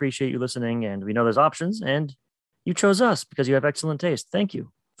we do appreciate you listening, and we know there's options, and you chose us because you have excellent taste. Thank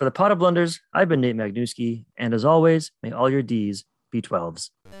you. For the Pot of Blunders, I've been Nate Magnuski, and as always, may all your D's be 12s.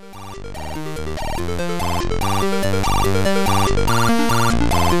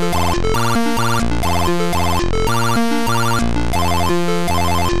 Thank you.